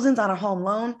thousands on a home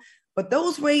loan, but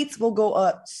those rates will go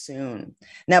up soon.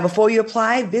 Now, before you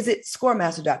apply, visit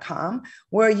ScoreMaster.com,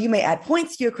 where you may add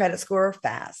points to your credit score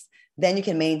fast. Then you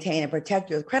can maintain and protect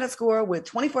your credit score with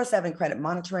 24/7 credit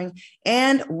monitoring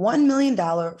and $1 million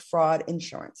fraud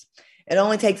insurance. It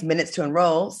only takes minutes to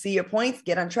enroll, see your points,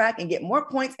 get on track, and get more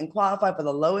points and qualify for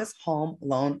the lowest home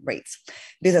loan rates.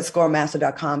 Visit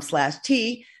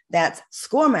ScoreMaster.com/T. That's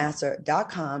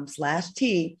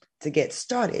ScoreMaster.com/T to get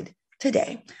started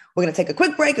today. We're going to take a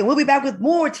quick break, and we'll be back with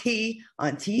more T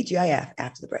on TGIF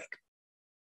after the break.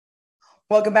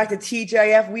 Welcome back to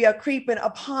TGIF. We are creeping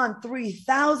upon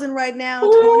 3,000 right now.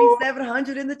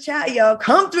 2,700 in the chat, y'all.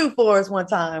 Come through for us one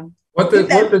time. What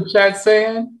the chat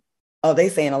saying? Oh, they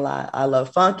saying a lot. I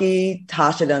love Funky.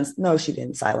 Tasha done. No, she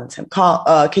didn't silence him.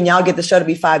 Can y'all get the show to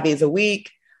be 5 days a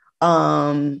week?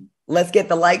 Let's get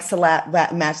the likes to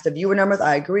match the viewer numbers.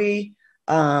 I agree.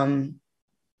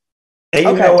 And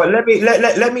you know what?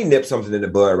 Let me nip something in the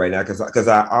bud right now, because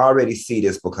I already see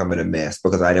this becoming a mess,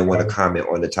 because I didn't want to comment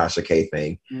on the Tasha K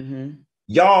thing. Mm-hmm.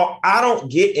 Y'all, I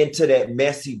don't get into that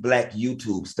messy black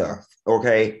YouTube stuff.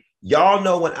 Okay, y'all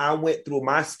know when I went through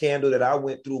my scandal that I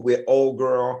went through with old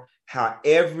girl, how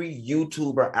every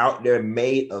YouTuber out there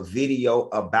made a video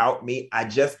about me. I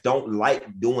just don't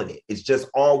like doing it. It's just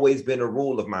always been a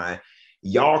rule of mine.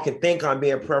 Y'all can think I'm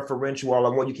being preferential all I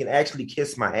want. You can actually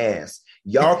kiss my ass.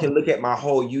 Y'all can look at my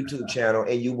whole YouTube channel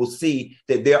and you will see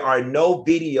that there are no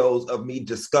videos of me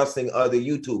discussing other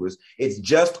YouTubers. It's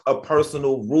just a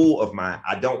personal rule of mine.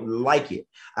 I don't like it.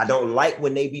 I don't like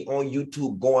when they be on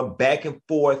YouTube going back and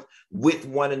forth with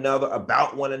one another,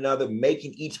 about one another,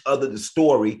 making each other the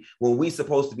story when we're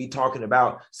supposed to be talking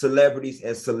about celebrities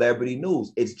and celebrity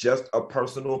news. It's just a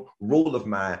personal rule of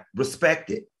mine. Respect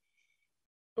it.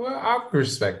 Well, I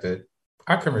respect it.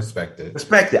 I can respect it.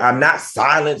 Respect it. I'm not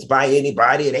silenced by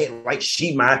anybody. It ain't like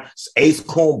she my ace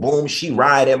coon boom. She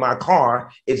ride in my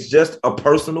car. It's just a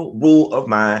personal rule of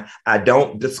mine. I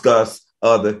don't discuss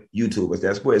other YouTubers.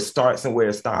 That's where it starts and where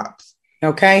it stops.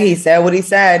 Okay, he said what he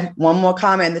said. One more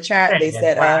comment in the chat. They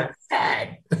said,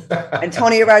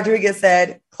 Antonio Rodriguez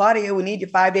said, Claudia, we need you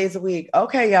 5 days a week.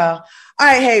 Okay, y'all. All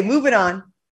right, hey, moving on.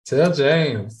 Tell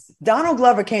James. Donald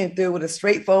Glover came through with a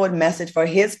straightforward message for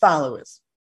his followers.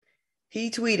 He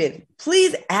tweeted,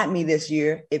 please at me this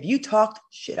year if you talked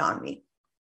shit on me.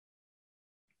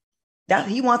 That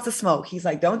he wants to smoke. He's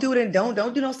like, don't do it and don't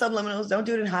do no subliminals. Don't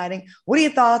do it in hiding. What are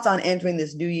your thoughts on entering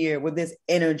this new year with this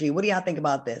energy? What do y'all think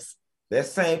about this? That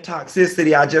same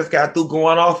toxicity I just got through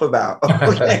going off about.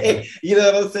 Okay. You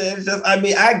know what I'm saying? It's just, I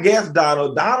mean, I guess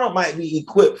Donald might be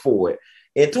equipped for it.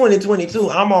 In 2022,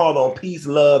 I'm all on peace,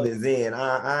 love, and zen.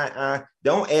 I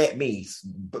don't add me.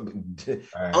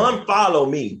 Unfollow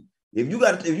me. If you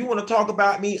want to talk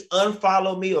about me,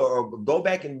 unfollow me or go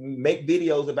back and make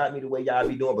videos about me the way y'all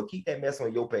be doing, but keep that mess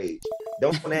on your page.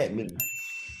 Don't at me.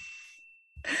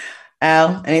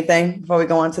 Al, anything before we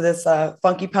go on to this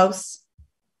funky post?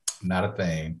 Not a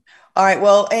thing. All right.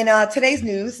 Well, in today's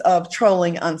news of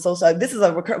trolling on social, this is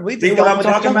a we've been See what I'm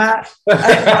talking about?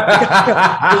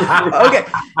 Okay.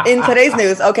 In today's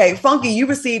news, okay, Funky, you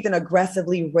received an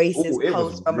aggressively racist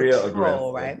post from a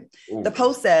troll, right? Ooh. The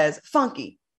post says,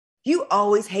 Funky, you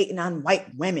always hating on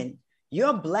white women.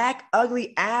 Your black,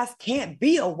 ugly ass can't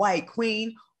be a white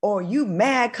queen, or you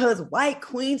mad because white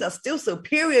queens are still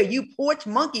superior, you porch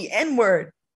monkey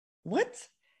N-word. What?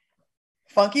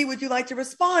 Funky, would you like to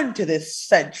respond to this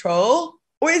said troll?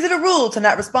 Or is it a rule to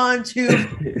not respond to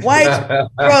white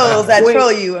trolls that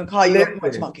troll you and call you a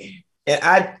porch monkey? And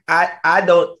oh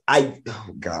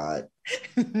God.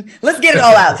 Let's get it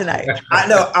all out tonight. I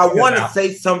know I want to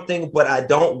say something, but I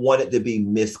don't want it to be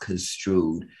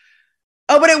misconstrued.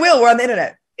 Oh, but it will. We're on the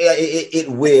internet. It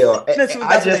will.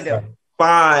 I just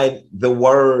find the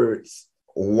words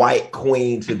white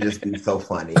queen to just be so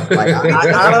funny. Like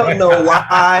I don't know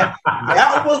why.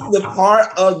 That was the part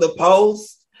of the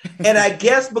post. And I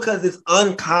guess because it's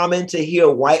uncommon to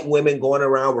hear white women going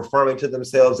around referring to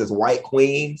themselves as white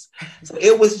queens. So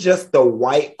it was just the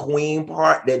white queen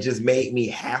part that just made me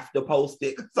have to post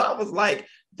it. Because I was like,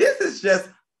 this is just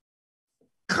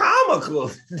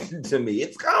comical to me.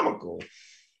 It's comical.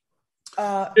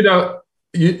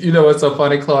 You know what's so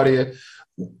funny, Claudia?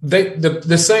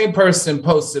 The same person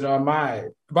posted on my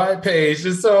page,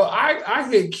 and so I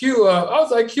hit Q up. I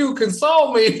was like, Q,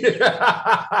 console me, because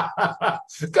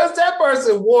that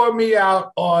person wore me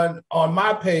out on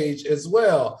my page as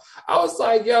well. I was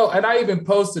like, yo, and I even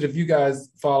posted, if you guys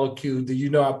follow Q, do you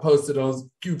know I posted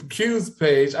on Q's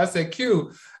page? I said,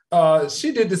 Q,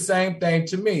 she did the same thing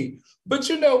to me. But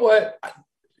you know what?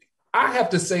 I have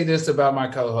to say this about my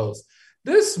co-host.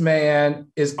 This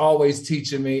man is always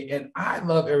teaching me, and I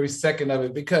love every second of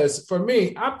it, because for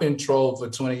me, I've been trolled for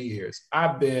 20 years.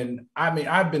 I've been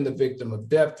the victim of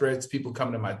death threats, people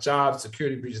coming to my job,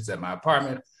 security breaches at my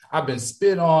apartment. I've been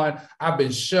spit on. I've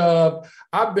been shoved.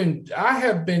 I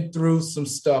have been through some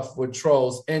stuff with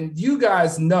trolls. And you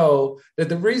guys know that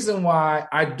the reason why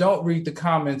I don't read the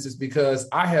comments is because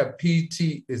I have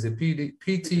PTSD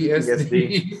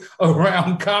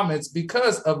around comments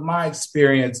because of my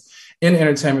experience in the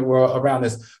entertainment world around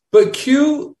this. But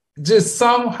Q just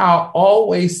somehow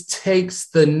always takes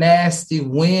the nasty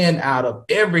wind out of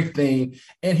everything,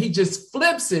 and he just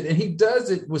flips it, and he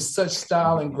does it with such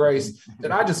style and grace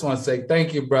that I just want to say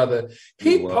thank you, brother.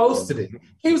 He posted it.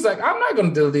 He was like, I'm not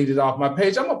going to delete it off my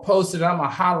page. I'm going to post it. I'm going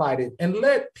to highlight it and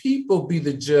let people be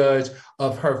the judge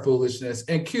of her foolishness.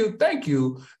 And Q, thank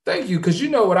you, because you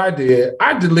know what I did.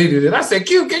 I deleted it. I said,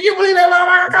 Q, can you believe that? Oh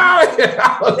my God.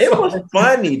 It was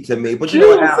funny to me, but you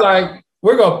know what? Like,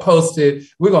 we're going to post it.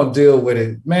 We're going to deal with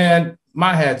it. Man,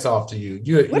 my hat's off to you.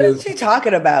 What is she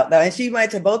talking about, though? And she went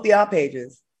to both the op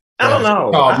pages. I don't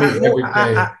know.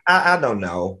 I don't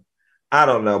know. I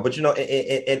don't know. But, you know, and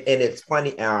it's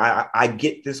funny, Al, I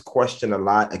get this question a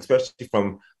lot, especially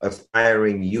from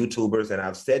aspiring YouTubers. And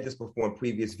I've said this before in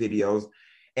previous videos.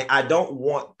 And I don't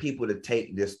want people to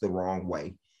take this the wrong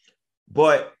way.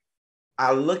 But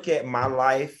I look at my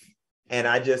life and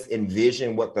I just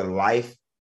envision what the life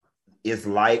is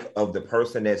like of the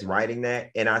person that's writing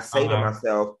that. And I say to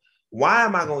myself, why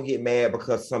am I going to get mad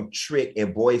because some trick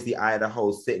in Boise,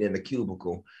 Idaho, sitting in the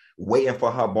cubicle, waiting for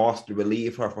her boss to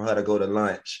relieve her for her to go to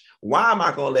lunch? Why am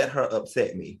I going to let her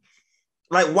upset me?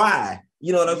 Like, why?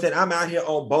 You know what I'm saying? I'm out here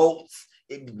on boats,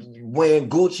 wearing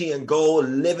Gucci and gold,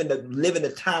 living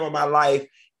the time of my life.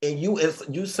 And you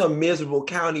some miserable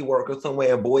county worker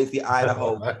somewhere in Boise,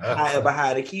 Idaho, hiding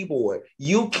behind a keyboard.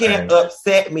 You can't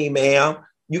upset me, ma'am.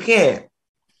 You can't.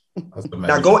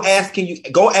 Now go ask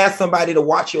somebody to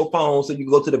watch your phone so you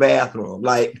go to the bathroom.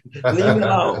 Like, leave me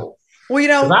alone. Well, you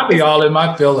know, I'll be all in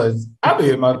my feelings.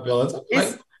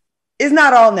 It's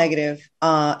not all negative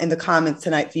in the comments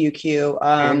tonight for you, Q.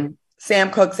 Sam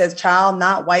Cook says, child,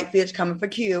 not white fish coming for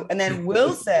Q. And then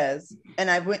Will says,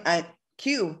 and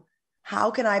Q,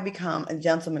 how can I become a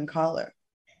gentleman caller?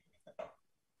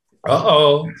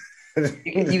 Uh-oh.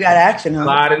 You got action, huh?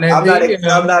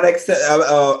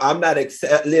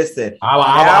 Listen,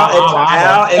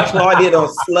 Al and Claudia don't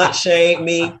slut shame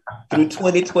me through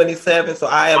 2027, so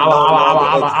I am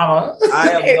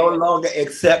no longer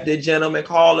accepted gentlemen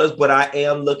callers, but I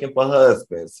am looking for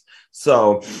husbands.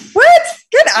 So what?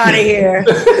 Get out of here,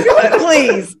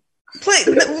 please.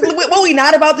 What we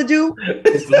not about to do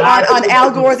on Al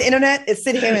Gore's internet is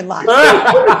sit here and lie.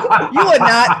 You are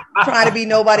not trying to be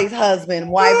nobody's husband,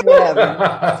 wife,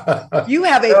 whatever. You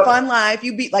have a fun life.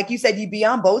 You be, like you said, you be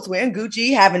on boats wearing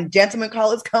Gucci, having gentlemen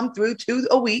callers come through 2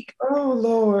 a week. Oh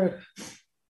Lord.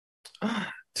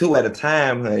 2 at a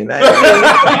time, honey.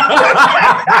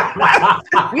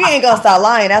 We ain't gonna start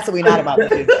lying. That's what we're not about to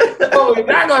do. Oh, we're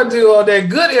not gonna do all that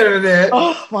good internet.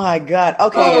 Oh my God.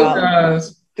 Okay. Oh, gosh.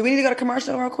 Do we need to go to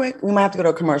commercial real quick? We might have to go to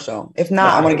a commercial. If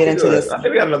not, I want to get into this. I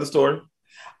think we got another story.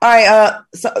 All right.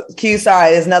 So, Q,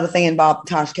 sorry, there's another thing about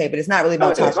Tosh K, but it's not really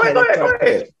about Tosh K. Go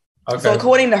ahead. Okay. So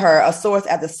according to her, a source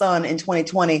at The Sun in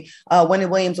 2020, Wendy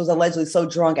Williams was allegedly so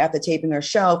drunk after taping her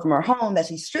show from her home that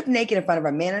she stripped naked in front of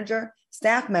her manager,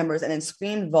 staff members, and then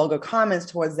screamed vulgar comments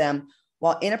towards them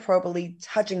while inappropriately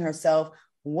touching herself.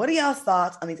 What are y'all's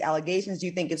thoughts on these allegations? Do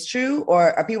you think it's true,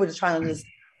 or are people just trying to just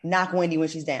knock Wendy when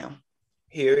she's down?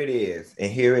 Here it is.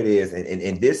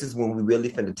 And this is when we really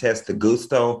finna test the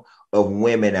gusto of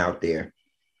women out there.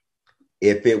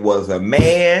 If it was a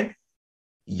man,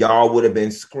 y'all would have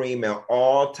been screaming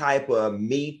all type of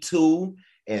Me Too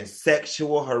and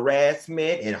sexual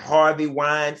harassment and Harvey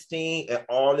Weinstein and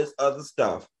all this other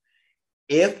stuff.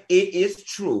 If it is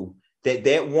true that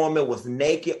that woman was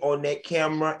naked on that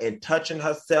camera and touching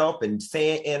herself and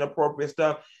saying inappropriate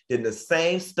stuff, then the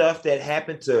same stuff that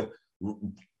happened to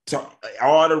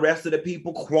all the rest of the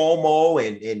people, Cuomo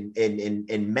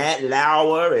and Matt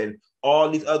Lauer and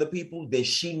all these other people, then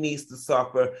she needs to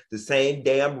suffer the same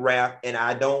damn rap. And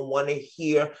I don't want to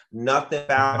hear nothing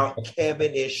about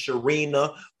Kevin and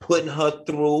Sharina putting her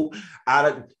through out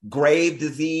of grave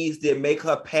disease that make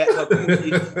her pat her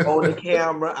coochie on the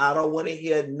camera. I don't want to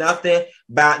hear nothing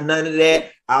about none of that.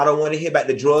 I don't want to hear about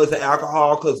the drugs and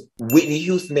alcohol because Whitney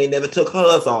Houston, they never took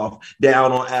hers off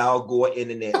down on Al Gore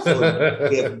internet. So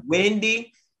if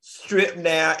Wendy stripped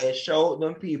now and showed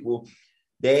them people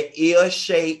that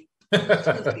ear-shaped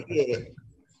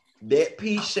that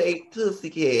P-shaped pussy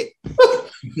cat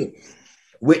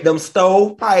with them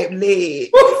stovepipe legs.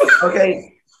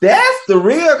 Okay, that's the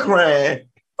real crime.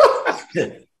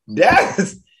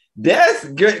 That's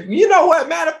good. You know what?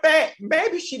 Matter of fact,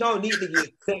 maybe she don't need to get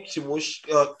sexual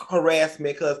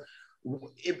harassment because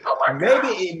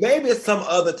maybe it's some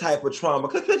other type of trauma.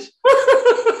 Because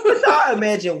y'all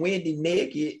imagine Wendy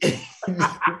naked.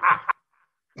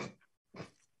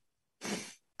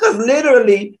 Because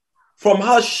literally, from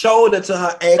her shoulder to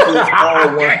her ankle is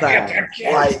all one side.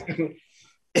 Like,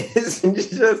 it's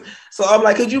just, so I'm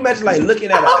like, could you imagine like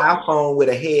looking at an iPhone with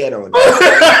a head on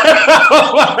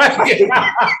it?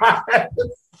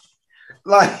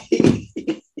 Like,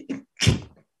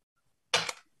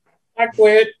 I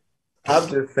quit. I'm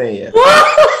just saying.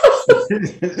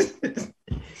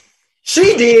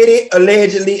 She did it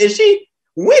allegedly, and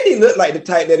Wendy looked like the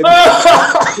type that.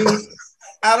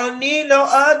 I don't need no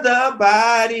other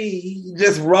body.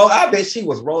 Just roll. I bet she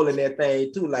was rolling that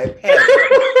thing too, like Pat.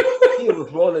 She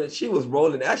was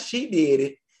rolling. She did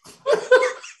it.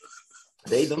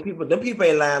 Them people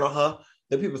ain't lying on her.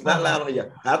 Them people's not lying on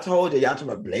you. I told you, y'all talking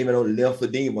about blaming on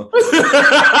lymphedema.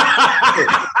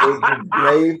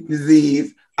 Grave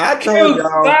disease. I told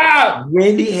y'all,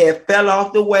 Wendy had fell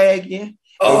off the wagon,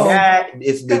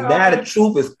 and now the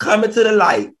truth is coming to the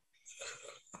light.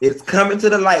 It's coming to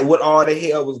the light what all the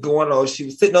hell was going on. She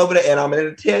was sitting over there, and I'm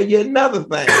going to tell you another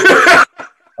thing.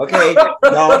 Okay,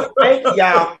 y'all, thank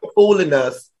y'all for fooling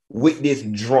us with this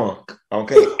drunk.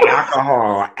 Okay,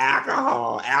 alcohol,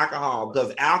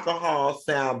 because alcohol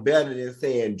sound better than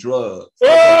saying drugs.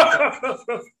 Okay?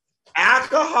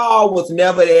 Alcohol was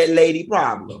never that lady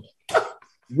problem.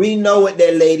 We know what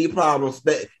that lady problem.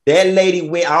 That lady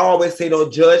went. I always say,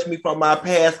 don't judge me from my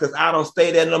past because I don't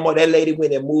stay there no more. That lady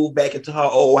went and moved back into her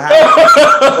old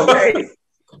house, okay,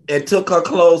 and took her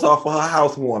clothes off of her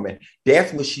housewarming.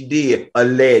 That's what she did,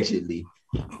 allegedly.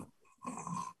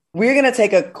 We're gonna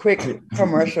take a quick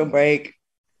commercial break.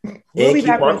 We'll keep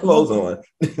our clothes on.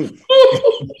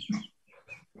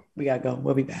 We gotta go.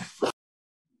 We'll be back.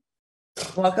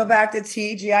 Welcome back to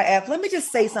TGIF. Let me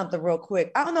just say something real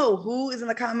quick. I don't know who is in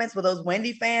the comments for those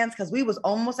Wendy fans because we was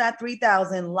almost at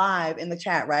 3,000 live in the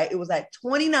chat, right? It was at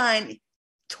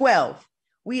 2912.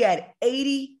 We had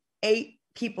 88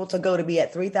 people to go to be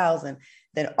at 3,000.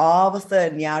 Then all of a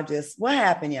sudden, y'all just, what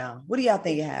happened, y'all? What do y'all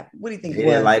think happened? What do you think it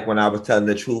was? Like when I was telling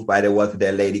the truth, but it wasn't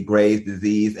that lady Graves'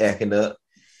 disease acting up.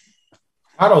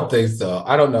 I don't think so.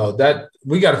 I don't know. That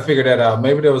we got to figure that out.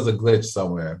 Maybe there was a glitch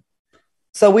somewhere.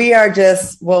 So we are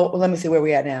just, well, let me see where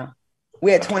we at now.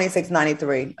 We're at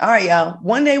 2693. All right, y'all.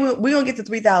 One day we're going to get to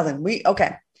 3,000. We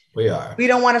are. We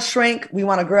don't want to shrink. We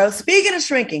want to grow. Speaking of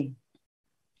shrinking,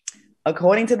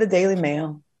 according to the Daily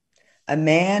Mail, a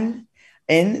man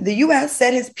in the U.S.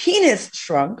 said his penis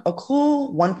shrunk a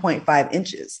cool 1.5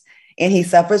 inches, and he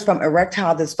suffers from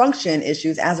erectile dysfunction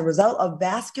issues as a result of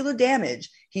vascular damage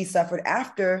he suffered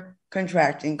after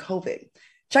contracting COVID.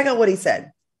 Check out what he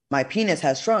said. My penis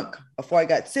has shrunk. Before I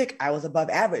got sick, I was above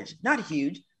average. Not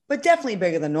huge, but definitely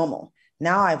bigger than normal.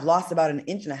 Now I've lost about 1.5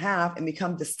 inches and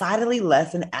become decidedly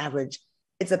less than average.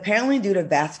 It's apparently due to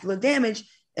vascular damage,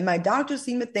 and my doctors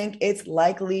seem to think it's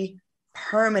likely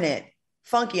permanent.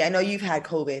 Funky, I know you've had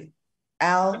COVID.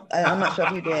 Al, I'm not sure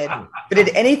if you did, but did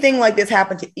anything like this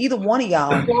happen to either one of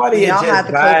y'all? Y'all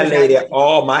just violated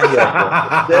all my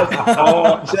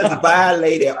HIPAA. Just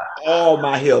violated all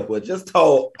my HIPAA. Just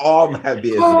told all my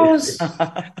business. Well,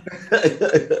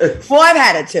 I've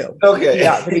had it too. Okay.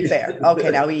 Yeah, to be fair.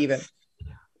 Okay, now we even.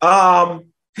 So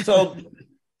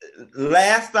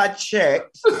last I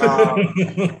checked,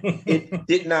 it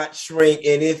did not shrink,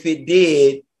 and if it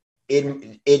did,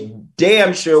 it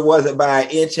damn sure wasn't by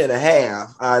 1.5 inches.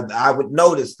 I would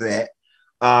notice that,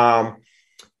 but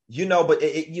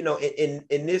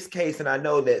in this case, and I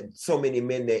know that so many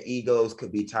men, their egos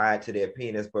could be tied to their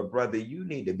penis, but brother, you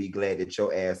need to be glad that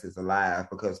your ass is alive,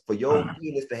 because for your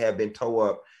penis to have been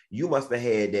tore up, you must have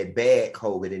had that bad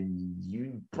COVID, and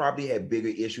you probably had bigger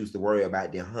issues to worry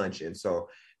about than hunching. So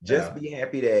just be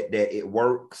happy that it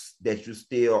works, that you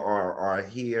still are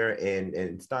here,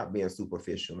 and stop being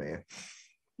superficial, man.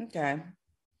 Okay.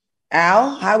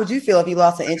 Al, how would you feel if you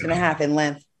lost 1.5 inches in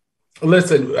length?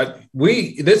 Listen,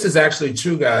 this is actually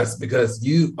true, guys, because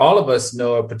all of us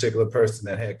know a particular person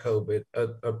that had COVID,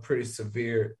 a pretty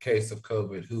severe case of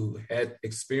COVID, who had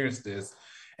experienced this,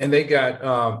 and they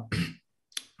got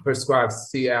prescribed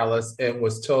Cialis and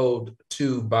was told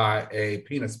to buy a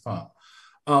penis pump.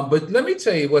 But let me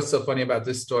tell you what's so funny about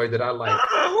this story that I like.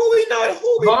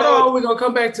 Hold on, we're going to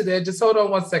come back to that. Just hold on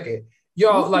 1 second.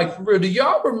 Y'all, like, for real, do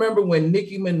y'all remember when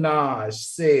Nicki Minaj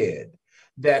said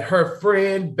that her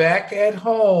friend back at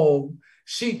home,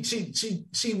 she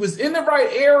was in the right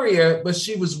area, but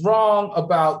she was wrong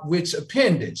about which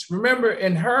appendage? Remember,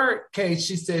 in her case,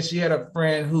 she said she had a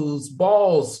friend whose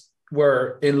balls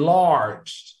were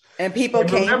enlarged. And people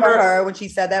came for her when she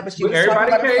said that, but she was everybody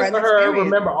talking about came for her. Experience.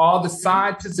 Remember, all the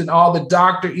scientists and all the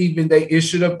doctors, even they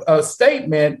issued a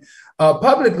statement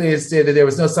publicly and said that there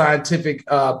was no scientific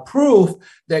proof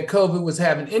that COVID was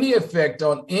having any effect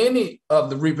on any of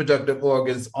the reproductive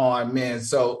organs on men.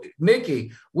 So,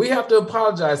 Nikki, we have to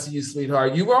apologize to you,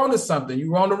 sweetheart. You were on to something.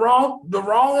 You were on the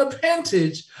wrong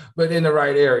appendage, but in the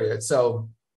right area. So,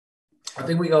 I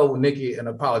think we owe Nikki an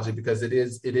apology, because it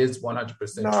is 100%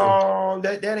 true. No,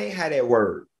 that ain't how that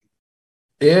works.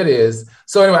 It is.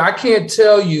 So anyway, I can't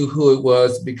tell you who it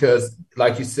was because,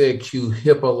 like you said, Q,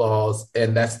 HIPAA laws,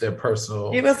 and that's their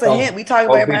personal. Give us a hint. We talking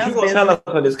about you gonna tell us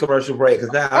on this commercial break,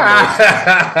 because now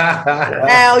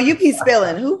Al, you keep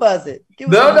spilling. Who was it?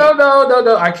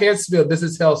 No. I can't spill. This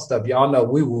is health stuff. Y'all know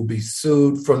we will be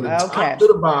sued from the top to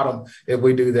the bottom if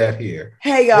we do that here.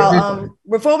 Hey, y'all.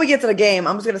 Before we get to the game,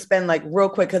 I'm just gonna spend real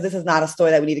quick, because this is not a story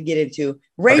that we need to get into.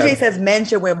 Ray J says men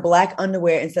should wear black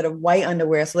underwear instead of white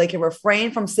underwear so they can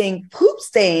refrain from seeing poop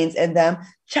stains in them.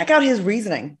 Check out his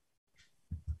reasoning.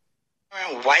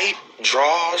 Wearing white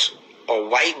drawers or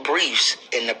white briefs,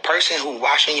 and the person who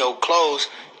washing your clothes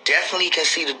definitely can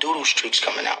see the doodle streaks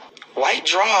coming out. White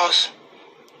drawers,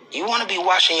 you want to be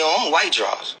washing your own white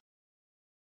drawers.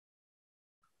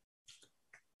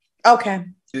 Okay.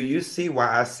 Do you see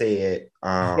why I said?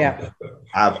 Yeah.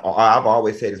 I've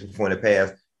always said this before in the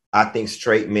past. I think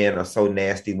straight men are so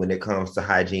nasty when it comes to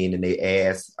hygiene and their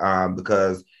ass,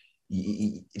 because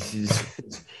you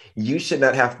should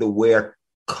not have to wear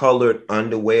colored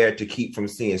underwear to keep from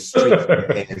seeing streaks.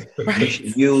 Right. You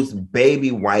should use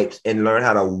baby wipes and learn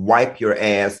how to wipe your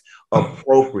ass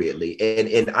appropriately.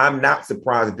 And I'm not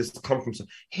surprised that this comes from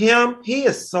him. He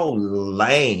is so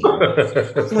lame.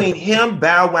 Between him,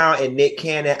 Bow Wow, and Nick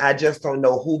Cannon, I just don't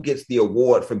know who gets the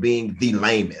award for being the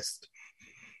lamest.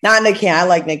 Not Nick Cannon. I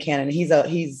like Nick Cannon.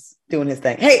 He's doing his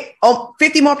thing. Hey,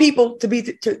 50 more people to be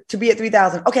at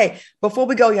 3,000. Okay, before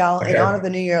we go, y'all, in honor of the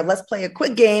new year, let's play a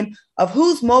quick game of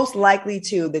who's most likely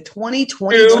to the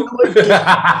 2022.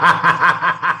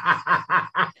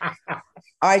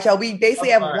 All right, y'all. We basically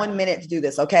have 1 minute to do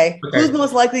this. Okay? Who's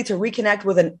most likely to reconnect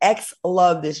with an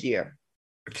ex-love this year?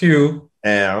 Q.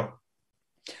 Al.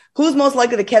 Who's most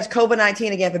likely to catch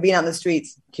COVID-19 again for being out in the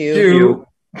streets? Q.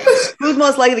 Who's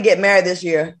most likely to get married this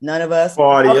year? None of us.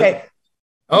 Claudia. Okay.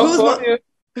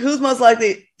 Who's most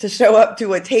likely to show up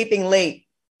to a taping late?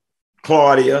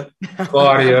 Claudia.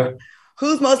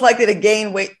 Who's most likely to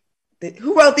gain weight?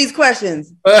 Who wrote these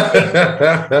questions?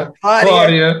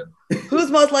 Claudia.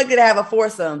 Who's most likely to have a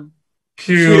foursome?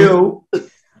 Q.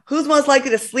 Who's most likely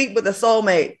to sleep with a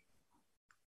soulmate?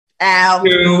 Al.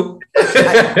 Q.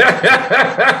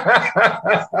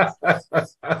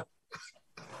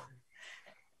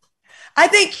 I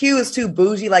think Q is too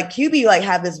bougie. Like Q be like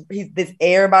have this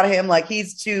air about him. Like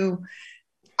he's too.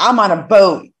 I'm on a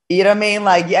boat. You know what I mean?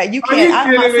 Like yeah, you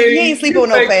can't. He ain't sleeping with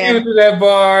no fan. Take him to that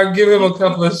bar, give him a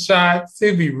couple of shots.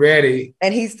 He'll be ready.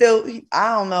 And he's still.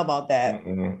 I don't know about that.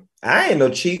 Mm-hmm. I ain't no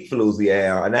cheap floozy,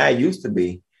 Al, and I used to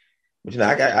be. But you know,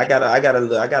 I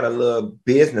got a little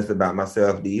business about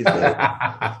myself these days.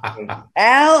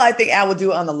 I think Al would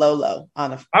do it on the low.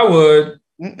 I would.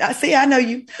 I see. I know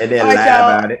you. And then lie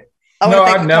about it.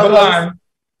 I'd never lie.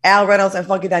 Al Reynolds and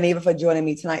Funky Dineva for joining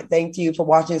me tonight. Thank you for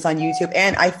watching us on YouTube.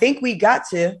 And I think we got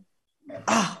to.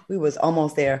 We was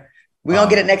almost there. We're gonna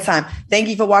get it next time. Thank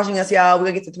you for watching us, y'all. We're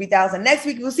gonna get to 3,000 next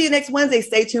week. We'll see you next Wednesday.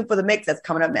 Stay tuned for the mix that's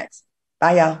coming up next.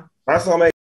 Bye, y'all. Bye, soulmate.